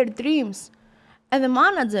 bigger dreams, and the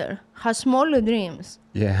manager has smaller dreams.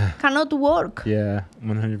 Yeah. Cannot work. Yeah.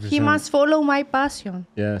 100%. He must follow my passion.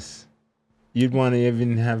 Yes. You'd want to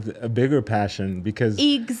even have a bigger passion because...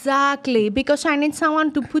 Exactly, because I need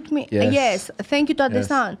someone to put me... Yes, thank you to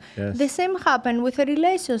understand. Yes. The same happened with the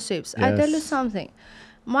relationships. I tell you Yes. something.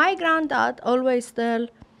 My granddad always tell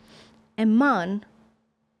a man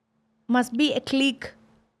must be a clique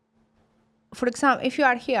for example, if you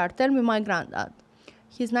are here, tell me my granddad.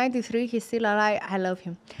 He's 93, he's still alive, I love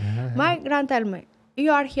him. My grand tell me,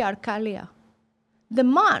 you are here, Kalia. The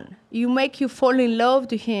man you make you fall in love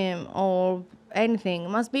to him or anything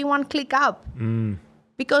must be one click up.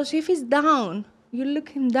 Because if he's down, you look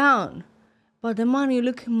him down. But the man, you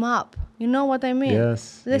look him up. You know what I mean?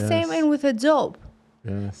 Yes, The same yes. way with a job.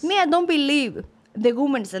 Yes. Me, I don't believe the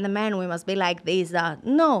women and the men, we must be like this, that.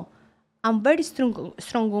 No. I'm very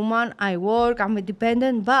strong woman. I work, I'm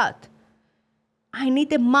independent, but I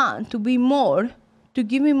need a man to be more, to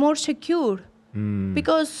give me more secure.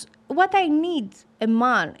 Because what I need a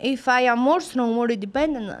man, if I am more strong, more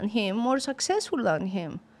independent than him, more successful than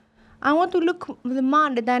him, I want to look the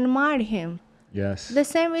man that I admire him. Yes. The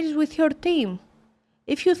same is with your team.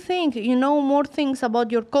 If you think you know more things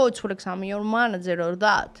about your coach, for example, your manager or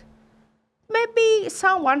that, maybe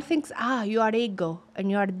someone thinks, you are ego and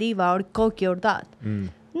you are diva or cocky or that.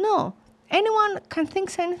 No, anyone can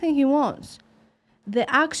think anything he wants. The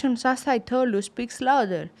actions, as I told you, speaks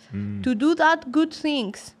louder. To do that good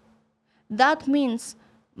things, that means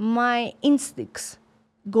my instincts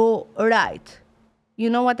go right. You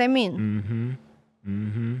know what I mean?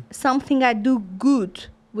 Something I do good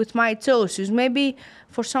with my choices. Maybe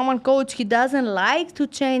for someone coach, he doesn't like to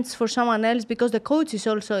change for someone else because the coaches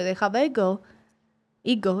also, they have ego,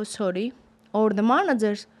 or the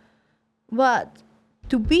managers. But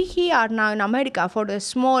to be here now in America for the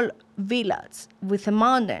small village with the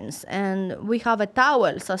mountains and we have a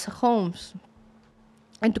towels as homes,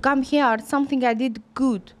 and to come here, something I did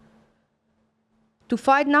good. To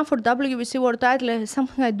fight now for WBC World title is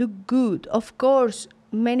something I do good. Of course,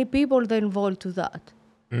 many people they involved to that.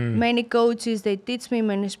 Many coaches, they teach me,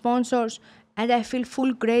 many sponsors, and I feel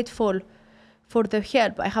full grateful for the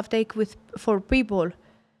help I have taken for people.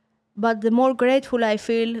 But the more grateful I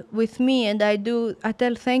feel with me, and I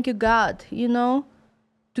tell thank you God,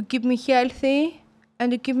 to keep me healthy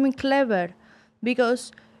and to keep me clever.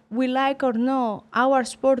 Because we like or no, our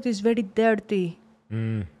sport is very dirty.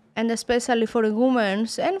 And especially for a women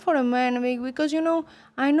and for a man, because,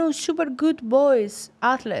 I know super good boys,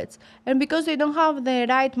 athletes, and because they don't have the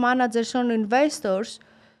right managers or investors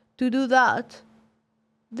to do that,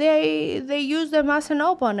 they use them as an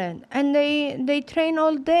opponent, and they train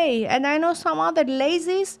all day. And I know some other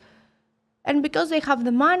lazies, and because they have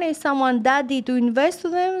the money, someone daddy to invest to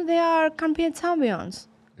them, they are champion champions.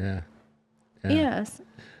 Yeah. Yes.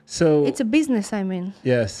 So It's a business, I mean.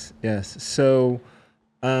 yes. So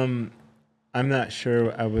I'm not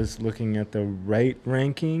sure. I was looking at the right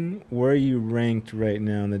ranking. Where are you ranked right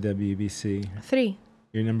now in the WBC? 3.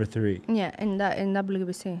 You're number 3. Yeah, in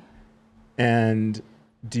WBC. And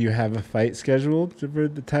do you have a fight scheduled for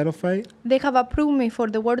the title fight? They have approved me for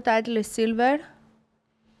the world title is silver.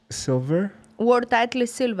 Silver? World title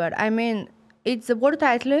is silver. I mean, it's the world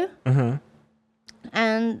title,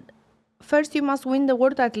 and first you must win the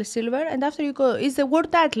world title silver, and after you go, it's the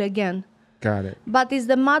world title again. Got it. But it's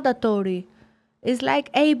the mandatory. It's like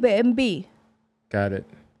A, B, and B. Got it.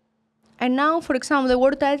 And now, for example, the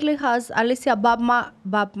world title has Alicia Babma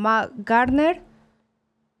Gardner.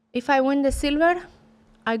 If I win the silver,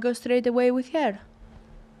 I go straight away with her.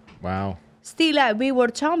 Wow. Still, I be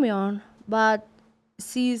world champion, but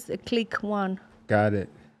she's a click one. Got it.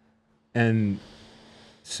 And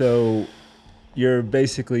so you're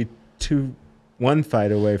basically one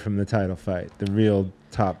fight away from the title fight, the real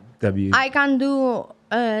top W. I can do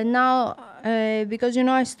now because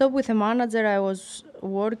I stopped with a manager. I was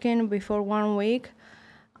working before 1 week.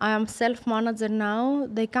 I am self-manager now.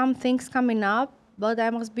 They come things coming up, but I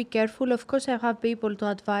must be careful. Of course, I have people to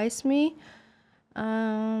advise me.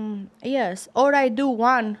 Yes, or I do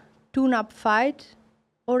one tune-up fight,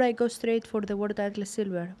 or I go straight for the world title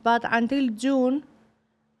silver. But until June,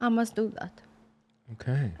 I must do that.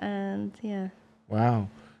 Okay. And yeah. Wow.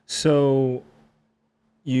 So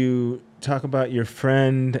you talk about your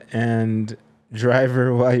friend and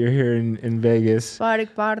driver while you're here in Vegas. Sparring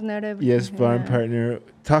partner, everything. Yes, sparring partner.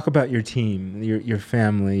 Talk about your team, your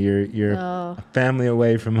family, your family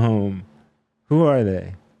away from home. Who are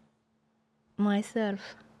they? Myself.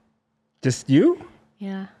 Just you?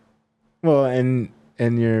 Yeah. Well, and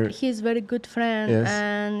your... He's very good friend. Yes.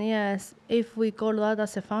 And yes, if we call that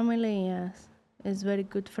as a family, yes. He's very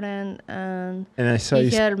good friend, and I saw he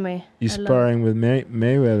you helped me. You a lot. sparring with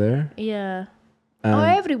Mayweather. Yeah. Um,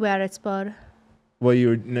 Everywhere I spar. Well, you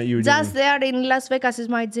were Just doing, there in Las Vegas is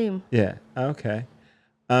my gym. yeah. Okay.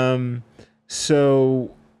 So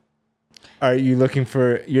are you looking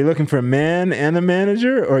for a man and a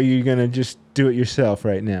manager, or are you gonna just do it yourself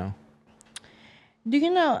right now? Do you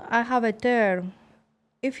know I have a term?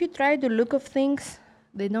 If you try to look of things,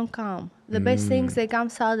 They don't come. The best things, they come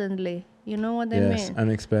suddenly. You know what I Yes, mean?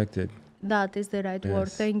 unexpected. That is the right word.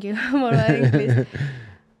 Yes. Thank you for adding this.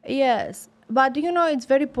 Yes, but it's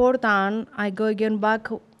very important. I go again back.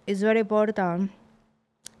 It's very important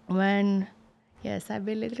when, yes, I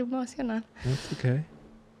be a little emotional. That's okay.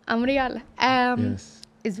 I'm real. Yes,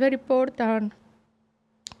 It's very important.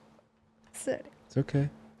 Sorry. it's okay.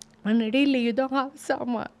 When really you don't have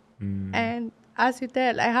someone. And as you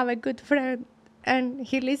tell, I have a good friend and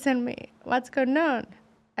he listen me. What's going on?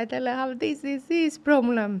 I tell I have this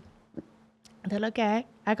problem. I tell, okay,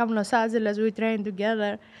 I come Los Angeles, we train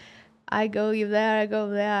together. I go there, I go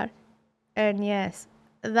there. And yes,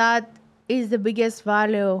 that is the biggest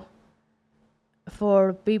value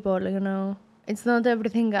for people, It's not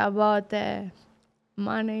everything about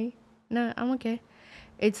money. No, I'm okay.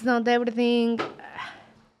 It's not everything.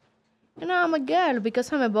 I'm a girl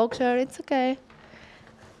because I'm a boxer. It's okay.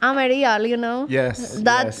 I'm a real, Yes,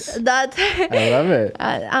 That I love it.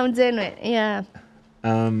 I'm genuine. Yeah.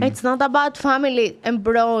 Um, It's not about family and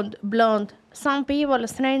blonde. Some people,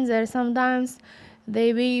 strangers, sometimes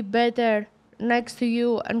they be better next to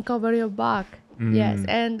you and cover your back. Yes,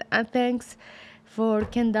 and thanks for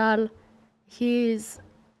Kendall. He's,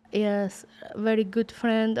 yes, a very good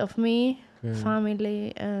friend of me,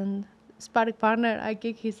 family, and sparring partner. I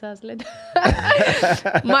kick his ass later.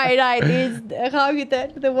 My right is, how you tell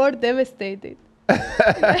the word devastated.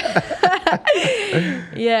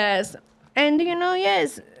 Yes. And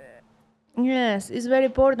yes, it's very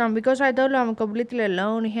important because I told you I'm completely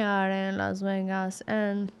alone here in Las Vegas.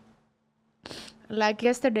 And like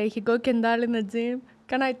yesterday, he go Kendall in the gym.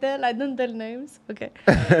 Can I tell? I don't tell names. Okay.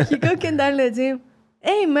 He go Kendall in the gym.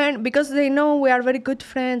 Hey man, because they know we are very good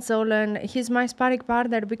friends, and he's my sparring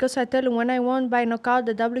partner. Because I tell you, when I won by knockout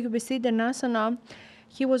the WBC, the national,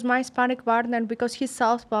 he was my sparring partner because he's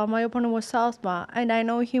southpaw. My opponent was southpaw, and I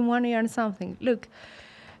know him 1 year and something. Look.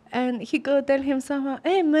 And he go tell him someone,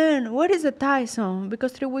 hey man, what is the Tyson?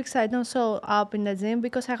 Because 3 weeks I don't show up in the gym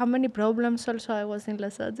because I have many problems. Also, I was in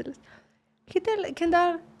Los Angeles. He tell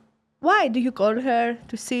Kendall, why do you call her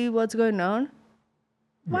to see what's going on?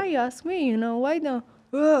 Why you ask me? Why don't?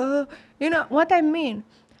 You know what I mean?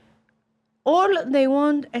 All they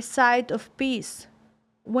want a side of peace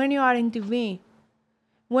when you are in TV.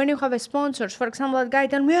 When you have a sponsors. For example, that guy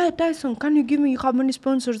tell me, hey Tyson, can you give me how many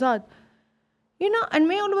sponsors that? And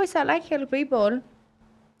me always I like help people.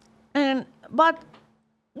 But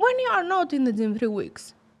when you are not in the gym 3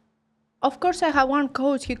 weeks, of course I have one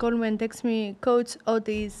coach, he called me and text me, Coach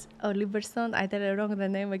Otis Oliverson. I tell you wrong the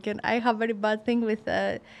name again. I have very bad thing with,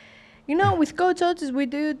 with Coach Otis we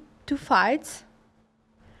do 2 fights.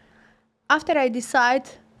 After I decide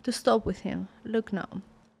to stop with him, look now,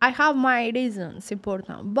 I have my reasons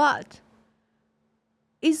important, but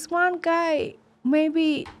is one guy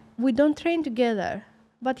maybe we don't train together,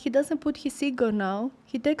 but he doesn't put his ego now.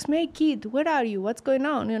 He texts me, hey kid, where are you? What's going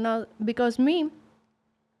on? Because me,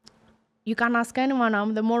 you can ask anyone,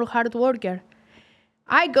 I'm the more hard worker.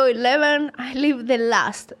 I go 11, I leave the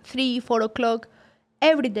last 3, 4 o'clock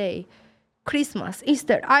every day. Christmas,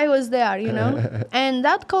 Easter, I was there, And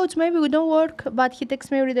that coach, maybe we don't work, but he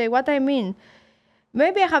texts me every day. What I mean,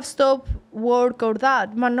 maybe I have stopped work or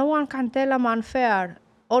that, but no one can tell I'm unfair.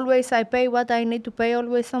 Always I pay what I need to pay.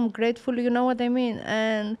 Always I'm grateful, you know what I mean?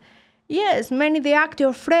 And yes, many they act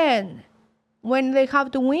your friend when they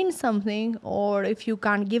have to win something or if you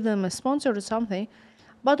can give them a sponsor or something.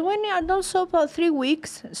 But when you don't show up 3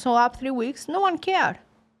 weeks, no one cares.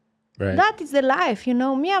 right. That is the life,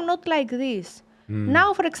 Me, I'm not like this.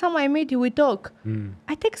 Now, for example, I meet you, we talk.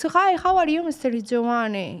 I text you, hi, how are you, Mr.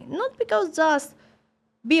 Giovanni? Not because just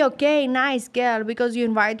be okay, nice girl, because you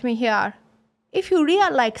invite me here. If you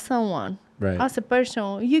really like someone as a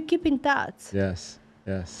person, you keep in touch. Yes.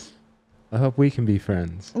 I hope we can be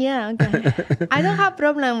friends. Yeah, okay. I don't have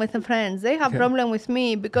problem with the friends. They have problem with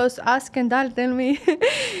me because as Kendall tell me,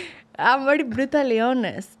 I'm very brutally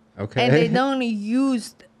honest. Okay. And they don't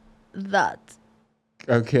use that.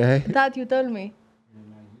 Okay. That you told me.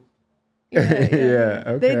 Yeah,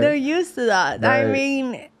 okay. They don't use that. I Right.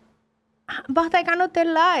 mean, but I cannot tell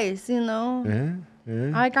lies, Yeah.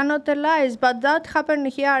 I cannot tell lies, but that happened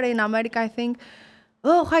here in America, I think.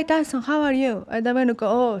 Oh, hi Tyson, how are you? And then we go,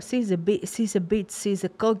 oh, she's a bitch, she's a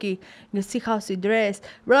cocky, you see how she dressed,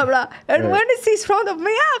 blah, blah. And Right. when she's in front of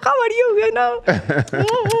me, how are you,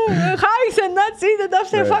 Hugs and that's it, and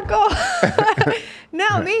after Right. fuck off.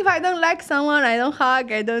 Now, me, if I don't like someone, I don't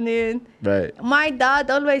hug, I don't even. Right. My dad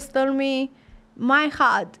always told me, my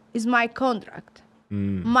hug is my contract.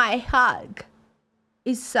 My hug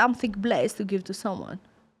is something blessed to give to someone.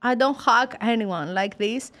 I don't hug anyone like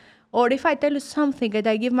this. Or if I tell you something and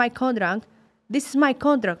I give my contract, this is my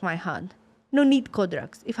contract, my hand. No need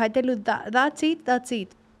contracts. If I tell you that's it, that's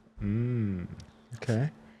it. Okay.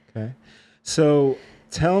 So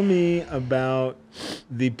tell me about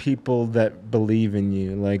the people that believe in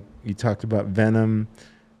you. Like you talked about Venom,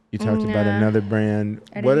 you talked about another brand.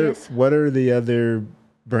 Reyes. What are the other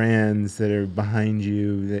brands that are behind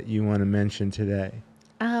you that you want to mention today?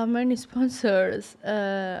 Many sponsors,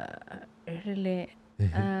 really.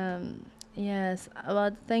 Yes,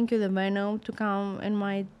 but thank you, the Venom, to come in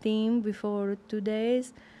my team before 2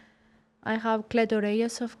 days. I have Cleto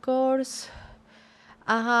Reyes, of course.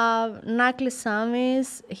 I have Nakli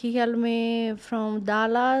Samis. He helped me from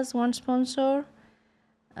Dallas, one sponsor.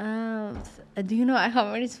 Do you know I have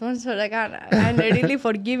many sponsors? And really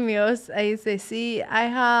forgive me. I say, see, I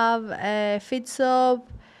have Fit Shop.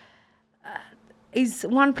 Is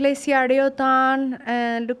one place here, Riotan,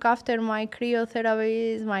 and look after my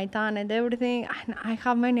cryotherapies, my tan and everything. I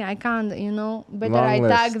have many. I can't, Better Long I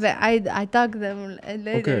list. tag them. I tag them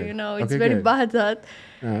later. Okay. It's Okay, very good. bad that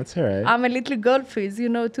No, that's all right. I'm a little goldfish.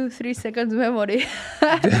 2-3 seconds memory.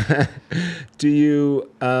 Do you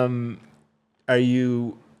are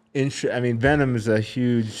you I mean, Venom is a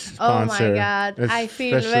huge Oh sponsor. my God! I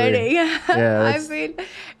feel especially- very. Yeah, I that's-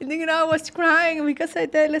 feel. I was crying because I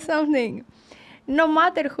tell you something. No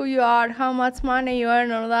matter who you are, how much money you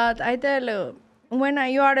earn or that, I tell you, when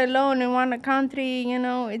you are alone in one country,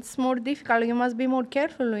 it's more difficult. You must be more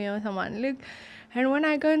careful with someone. Look, and when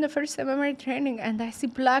I go in the first MMA training and I see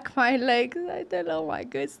black my legs, I tell, oh my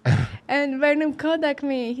goodness. And when him contact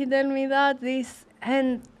me, he tell me this,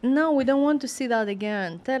 and no, we don't want to see that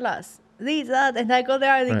again. Tell us this, that, and I go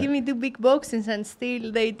there. They Right. give me 2 big boxes, and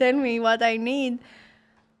still they tell me what I need.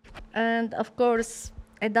 And of course,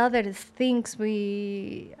 and other things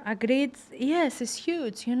we agreed. Yes, it's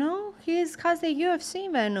huge. He has the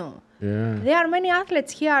UFC Venom. Yeah. There are many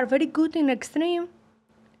athletes here very good in extreme.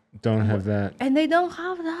 Don't have that. And they don't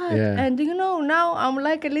have that. Yeah. And now I'm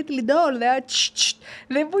like a little doll.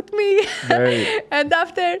 They put me. Right. And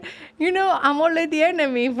after, I'm already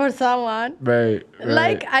enemy for someone. Right.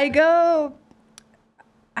 Like I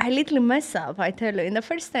little mess up, I tell you. In the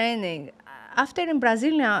first training, after in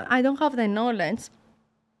Brasilia, I don't have the knowledge.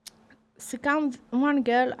 She comes one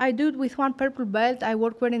girl, I do it with one purple belt, I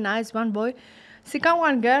work very nice, one boy. She comes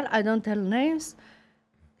one girl, I don't tell names.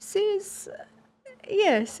 She's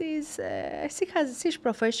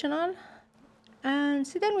professional. And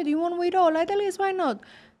she told me, do you want me roll? I tell her, yes, why not?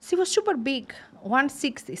 She was super big,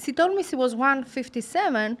 160. She told me she was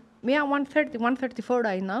 157. Me, I'm 130, 134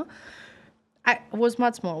 right now. I was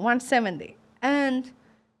much more, 170. And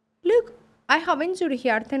look, I have injury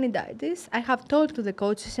here, tendinitis. I have talked to the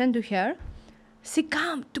coach, sent to her. She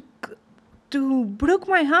come to broke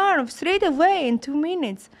my arm straight away in 2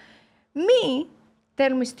 minutes. Me, tell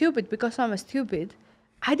me stupid because I'm stupid.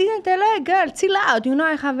 I didn't tell her, girl, chill out.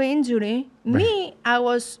 I have an injury. Me, I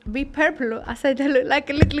was be purple, as I tell you, like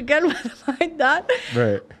a little girl with my dad.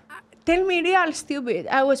 Right. Tell me real stupid.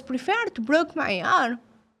 I was prepared to break my arm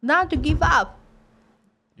than to give up.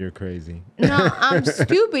 You're crazy. No, I'm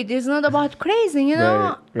stupid. It's not about crazy,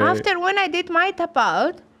 Right. After when I did my tap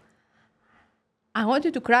out, I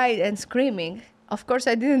wanted to cry and screaming. Of course,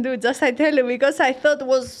 I didn't do it, just I tell you, because I thought it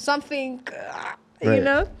was something,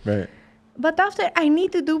 Right. But after I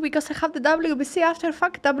need to do, because I have the WBC, after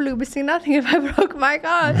fuck WBC, nothing if I broke my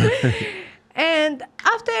heart. And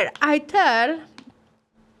after I tell,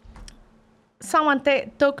 someone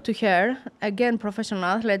talked to her, again, professional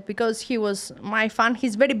athlete, because he was my fan.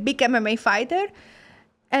 He's very big MMA fighter,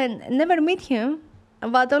 and never meet him,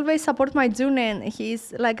 but always support my journey, and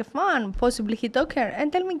he's like a fan. Possibly he took her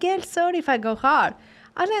and tell me, girl, sorry if I go hard.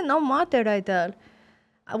 I said, no matter, I tell.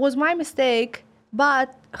 It was my mistake,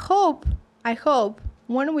 but I hope,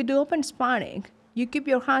 when we do open sparring, you keep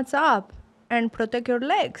your hands up and protect your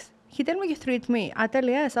legs. He tell me you treat me. I tell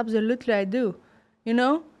yes, absolutely I do.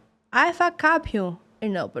 I fuck up you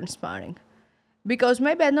in open sparring. Because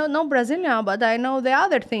maybe I don't know Brazilian, but I know the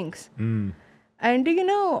other things. And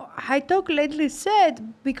I talk lately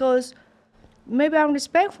said because maybe I'm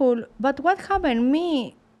respectful, but what happened?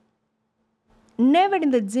 Me, never in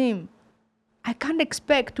the gym, I can't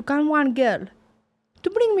expect to come one girl to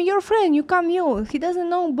bring me your friend, he doesn't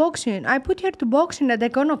know boxing. I put her to boxing and I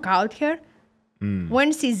go knock out her.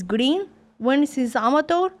 When she's green, when she's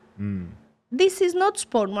amateur, this is not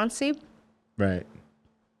sportsmanship. Right.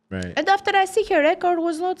 And after I see her record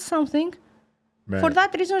was not something. Right. For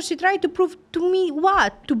that reason, she tried to prove to me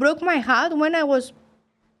what? To break my heart when I was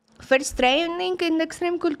first training in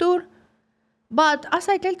extreme culture. But as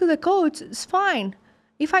I tell to the coach, it's fine.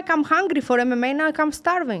 If I come hungry for MMA, now I come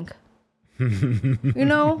starving. You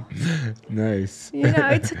know? Nice. You know,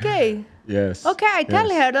 it's okay. Yes. Okay, I tell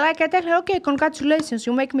yes. her, okay, congratulations,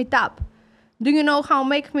 you make me tap. Do you know how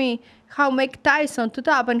make Tyson to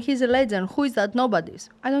tap and he's a legend? Who is that? Nobody's.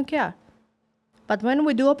 I don't care. But when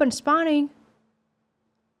we do open sparring,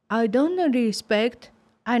 I don't really respect.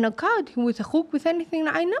 I knock out him with a hook, with anything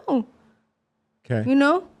I know. Okay. You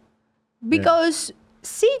know? Because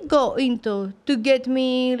she go into to get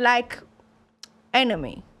me like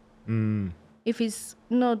enemy. If it's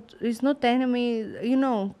not enemy, you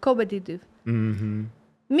know, competitive. Mm-hmm.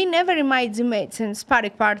 Me never in my teammates and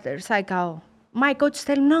sparring partners, I go, my coach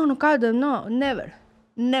tell me, no, knockout them, no, never.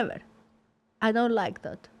 I don't like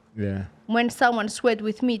that. Yeah. When someone sweat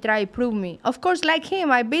with me, try to prove me. Of course, like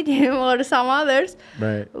him, I beat him or some others.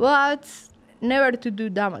 Right. But never to do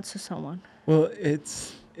damage to someone. Well,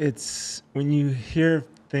 it's when you hear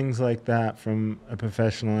things like that from a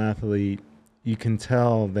professional athlete, you can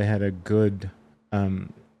tell they had a good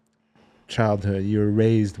childhood. You were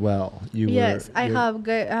raised well. I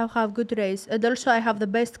have good race. And also I have the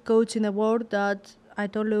best coach in the world that I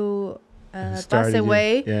told you passed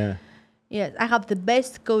away. Yeah. Yes, I have the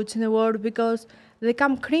best coach in the world because they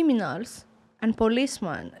come criminals and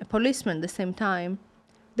policemen the same time.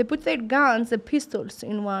 They put their guns, the pistols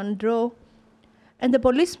in one drawer, and the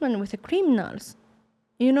policemen with the criminals,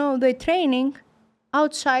 you know, they're training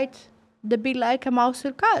outside. They be like a mouse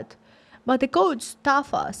or cat, but the coach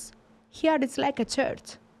tough us. Here it's like a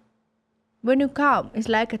church. When you come, it's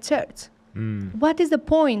like a church. What is the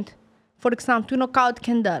point? For example, to knock out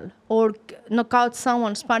Kendall or knock out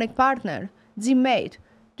someone's sparring partner, teammate,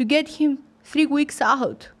 to get him 3 weeks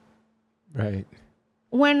out. Right.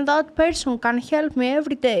 When that person can help me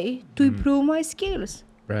every day to improve my skills.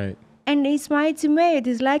 Right. And it's my teammate,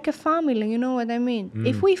 it's like a family, you know what I mean?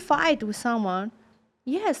 If we fight with someone,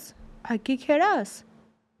 yes, I kick her ass.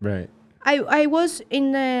 Right. I was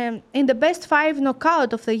in the best 5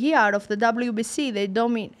 knockout of the year of the WBC. They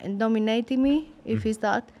dominated me, if it's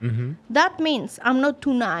that. Mm-hmm. That means I'm not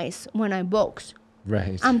too nice when I box.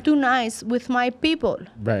 Right. I'm too nice with my people.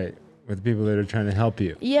 Right. With people that are trying to help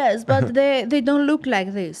you. Yes, but they don't look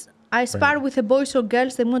like this. I spar Right. with the boys or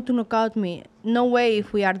girls, they want to knock out me. No way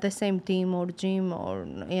if we are the same team or gym or,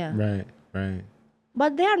 yeah. Right. Right.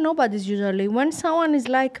 But they are nobodies usually. When someone is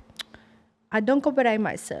like, I don't compare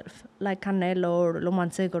myself, like Canelo or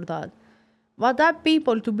Lomachenko or that. But that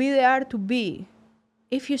people, to be there to be,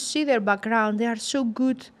 if you see their background, they are so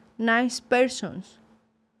good, nice persons.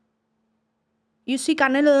 You see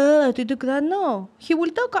Canelo, to do that, no. He will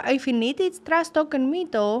talk, if he needs it, trash talking me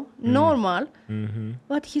though, normal. Mm-hmm.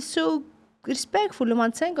 But he's so respectful,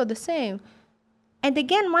 Lomachenko the same. And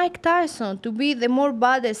again, Mike Tyson, to be the more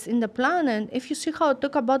baddest in the planet, if you see how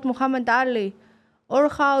talk about Muhammad Ali, or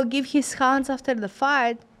how give his hands after the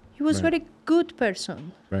fight, he was Right. very good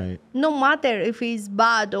person. Right. No matter if he's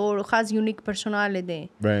bad or has unique personality.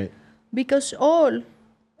 Right. Because all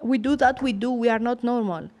we do that we are not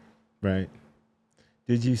normal. Right.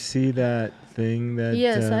 Did you see that thing that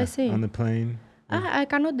Yes, I see. on the plane? I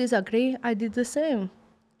cannot disagree. I did the same.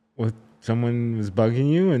 Well, someone was bugging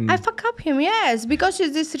you and I fuck up him, yes, because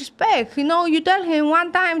it's disrespect. You know, you tell him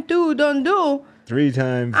 1 time, 2, don't do. 3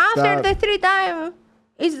 times. After stop. the 3 time,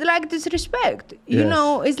 it's like disrespect. You Yes.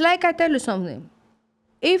 know, it's like I tell you something.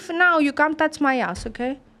 If now you come touch my ass,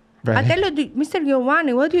 okay? I Right. tell you, Mr.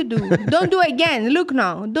 Giovanni, what do you do? Don't do again. Look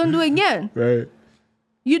now. Don't do again. Right.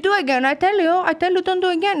 You do again. I tell you, don't do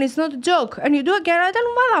again. It's not a joke. And you do again. I tell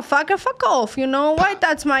you, motherfucker, fuck off. You know, why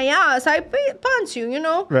touch my ass? I punch you, you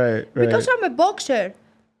know? Right. Right. Because I'm a boxer.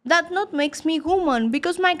 That not makes me human.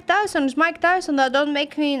 Because Mike Tyson is Mike Tyson. That don't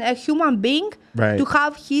make me a human being Right. to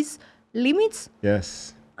have his limits.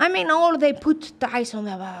 Yes. I mean, all they put Tyson,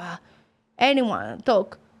 blah, blah, blah. Anyone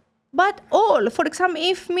talk. But all, for example,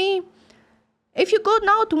 if you go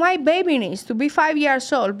now to my baby niece to be 5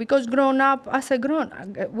 years old, because we grown up,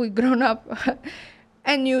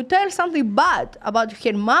 and you tell something bad about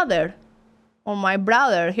her mother or my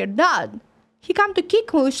brother, her dad, he come to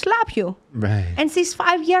kick you, slap you. Right. And she's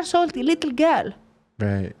 5 years old, a little girl.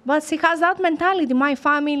 Right. But she has that mentality, my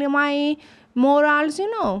family, my morals, you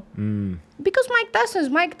know. Because Mike Tyson is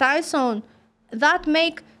Mike Tyson. That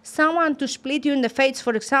make someone to split you in the face,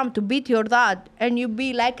 for example, to beat your dad, and you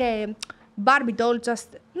be like a Barbie doll,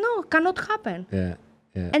 just, no, cannot happen. Yeah.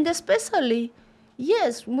 Yeah. And especially,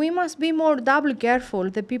 yes, we must be more doubly careful,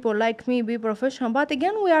 the people like me, be professional, but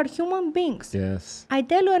again, we are human beings. Yes. I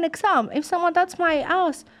tell you an example, if someone touch my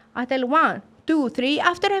ass, I tell 1, 2, 3,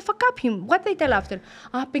 after I fuck up him, what they tell after?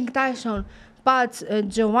 Pink Tyson, Pat,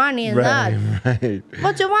 Giovanni and that. Right. Right.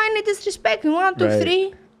 But Giovanni disrespect me, 1, 2, Right.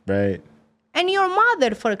 3. Right. And your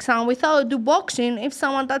mother, for example, without do boxing, if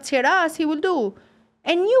someone touch her ass, he will do.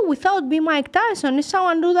 And you, without be Mike Tyson, if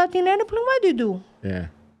someone do that in airplane, what do you do? Yeah.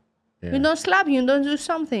 You don't slap, you don't do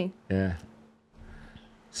something. Yeah.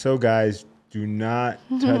 So, guys, do not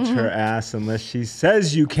touch her ass unless she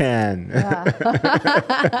says you can.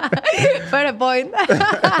 Fair point.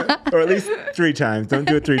 Or at least 3 times. Don't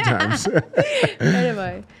do it 3 times.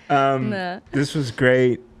 Anyway. No. This was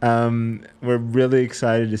great. We're really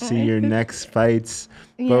excited to see your next fights,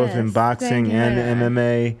 both in Yes, boxing thank you and very much.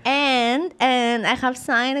 MMA. And I have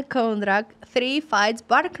signed a contract, 3 fights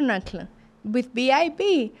bark knuckle with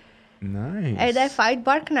BIP. Nice. And I fight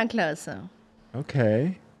bark knuckle also.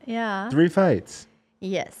 Okay. Yeah. 3 fights.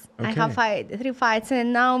 Yes. I Okay. have 3 fights.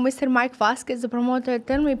 And now Mr. Mike Vasquez, the promoter,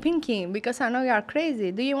 tell me, Pinky, because I know you are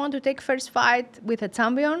crazy. Do you want to take first fight with a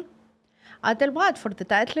champion? I tell what, for the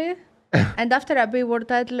title? And after I be world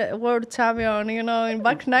champion, in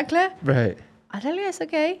bark knuckle? Right. I tell yes,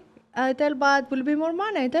 okay. I tell, but will be more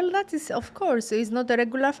money. I tell that is, of course, it's not a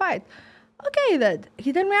regular fight. Okay, then.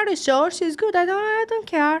 He tell me, are you sure she's good? I don't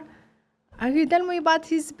care. He tell me, but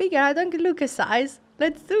he's bigger. I don't look at size.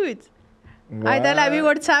 Let's do it. I tell I we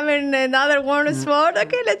were champion another one sport.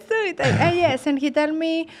 Okay, let's do it. Yes, and he tell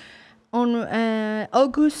me on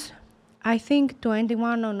August, I think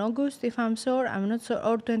 21 on August, if I'm sure, I'm not sure,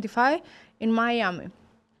 or 25 in Miami.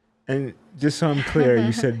 And just so I'm clear,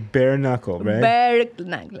 you said bare knuckle, right? Bare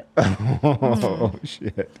knuckle. Oh,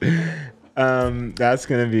 shit. That's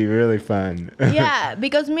going to be really fun. Yeah,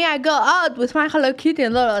 because me, I go out with my Hello Kitty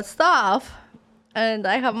and all that stuff. And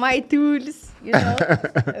I have my tools, be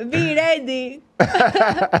ready.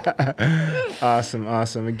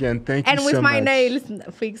 Awesome. Again, thank you And so with my much. nails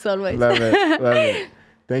fixed always. Love it.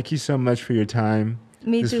 Thank you so much for your time.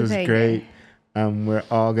 Me this too, was thank great. We're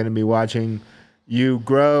all going to be watching you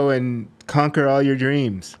grow and conquer all your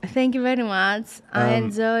dreams. Thank you very much. I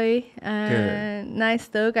enjoy. good. Nice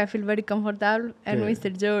talk. I feel very comfortable. And Good.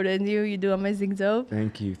 Mr. Jordan, you do amazing job.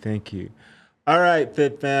 Thank you. All right,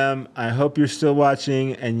 Fit Fam. I hope you're still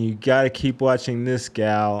watching, and you got to keep watching this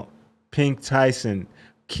gal, Pink Tyson.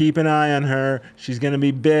 Keep an eye on her. She's going to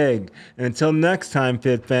be big. And until next time,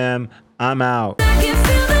 Fit Fam, I'm out. I can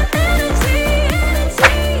feel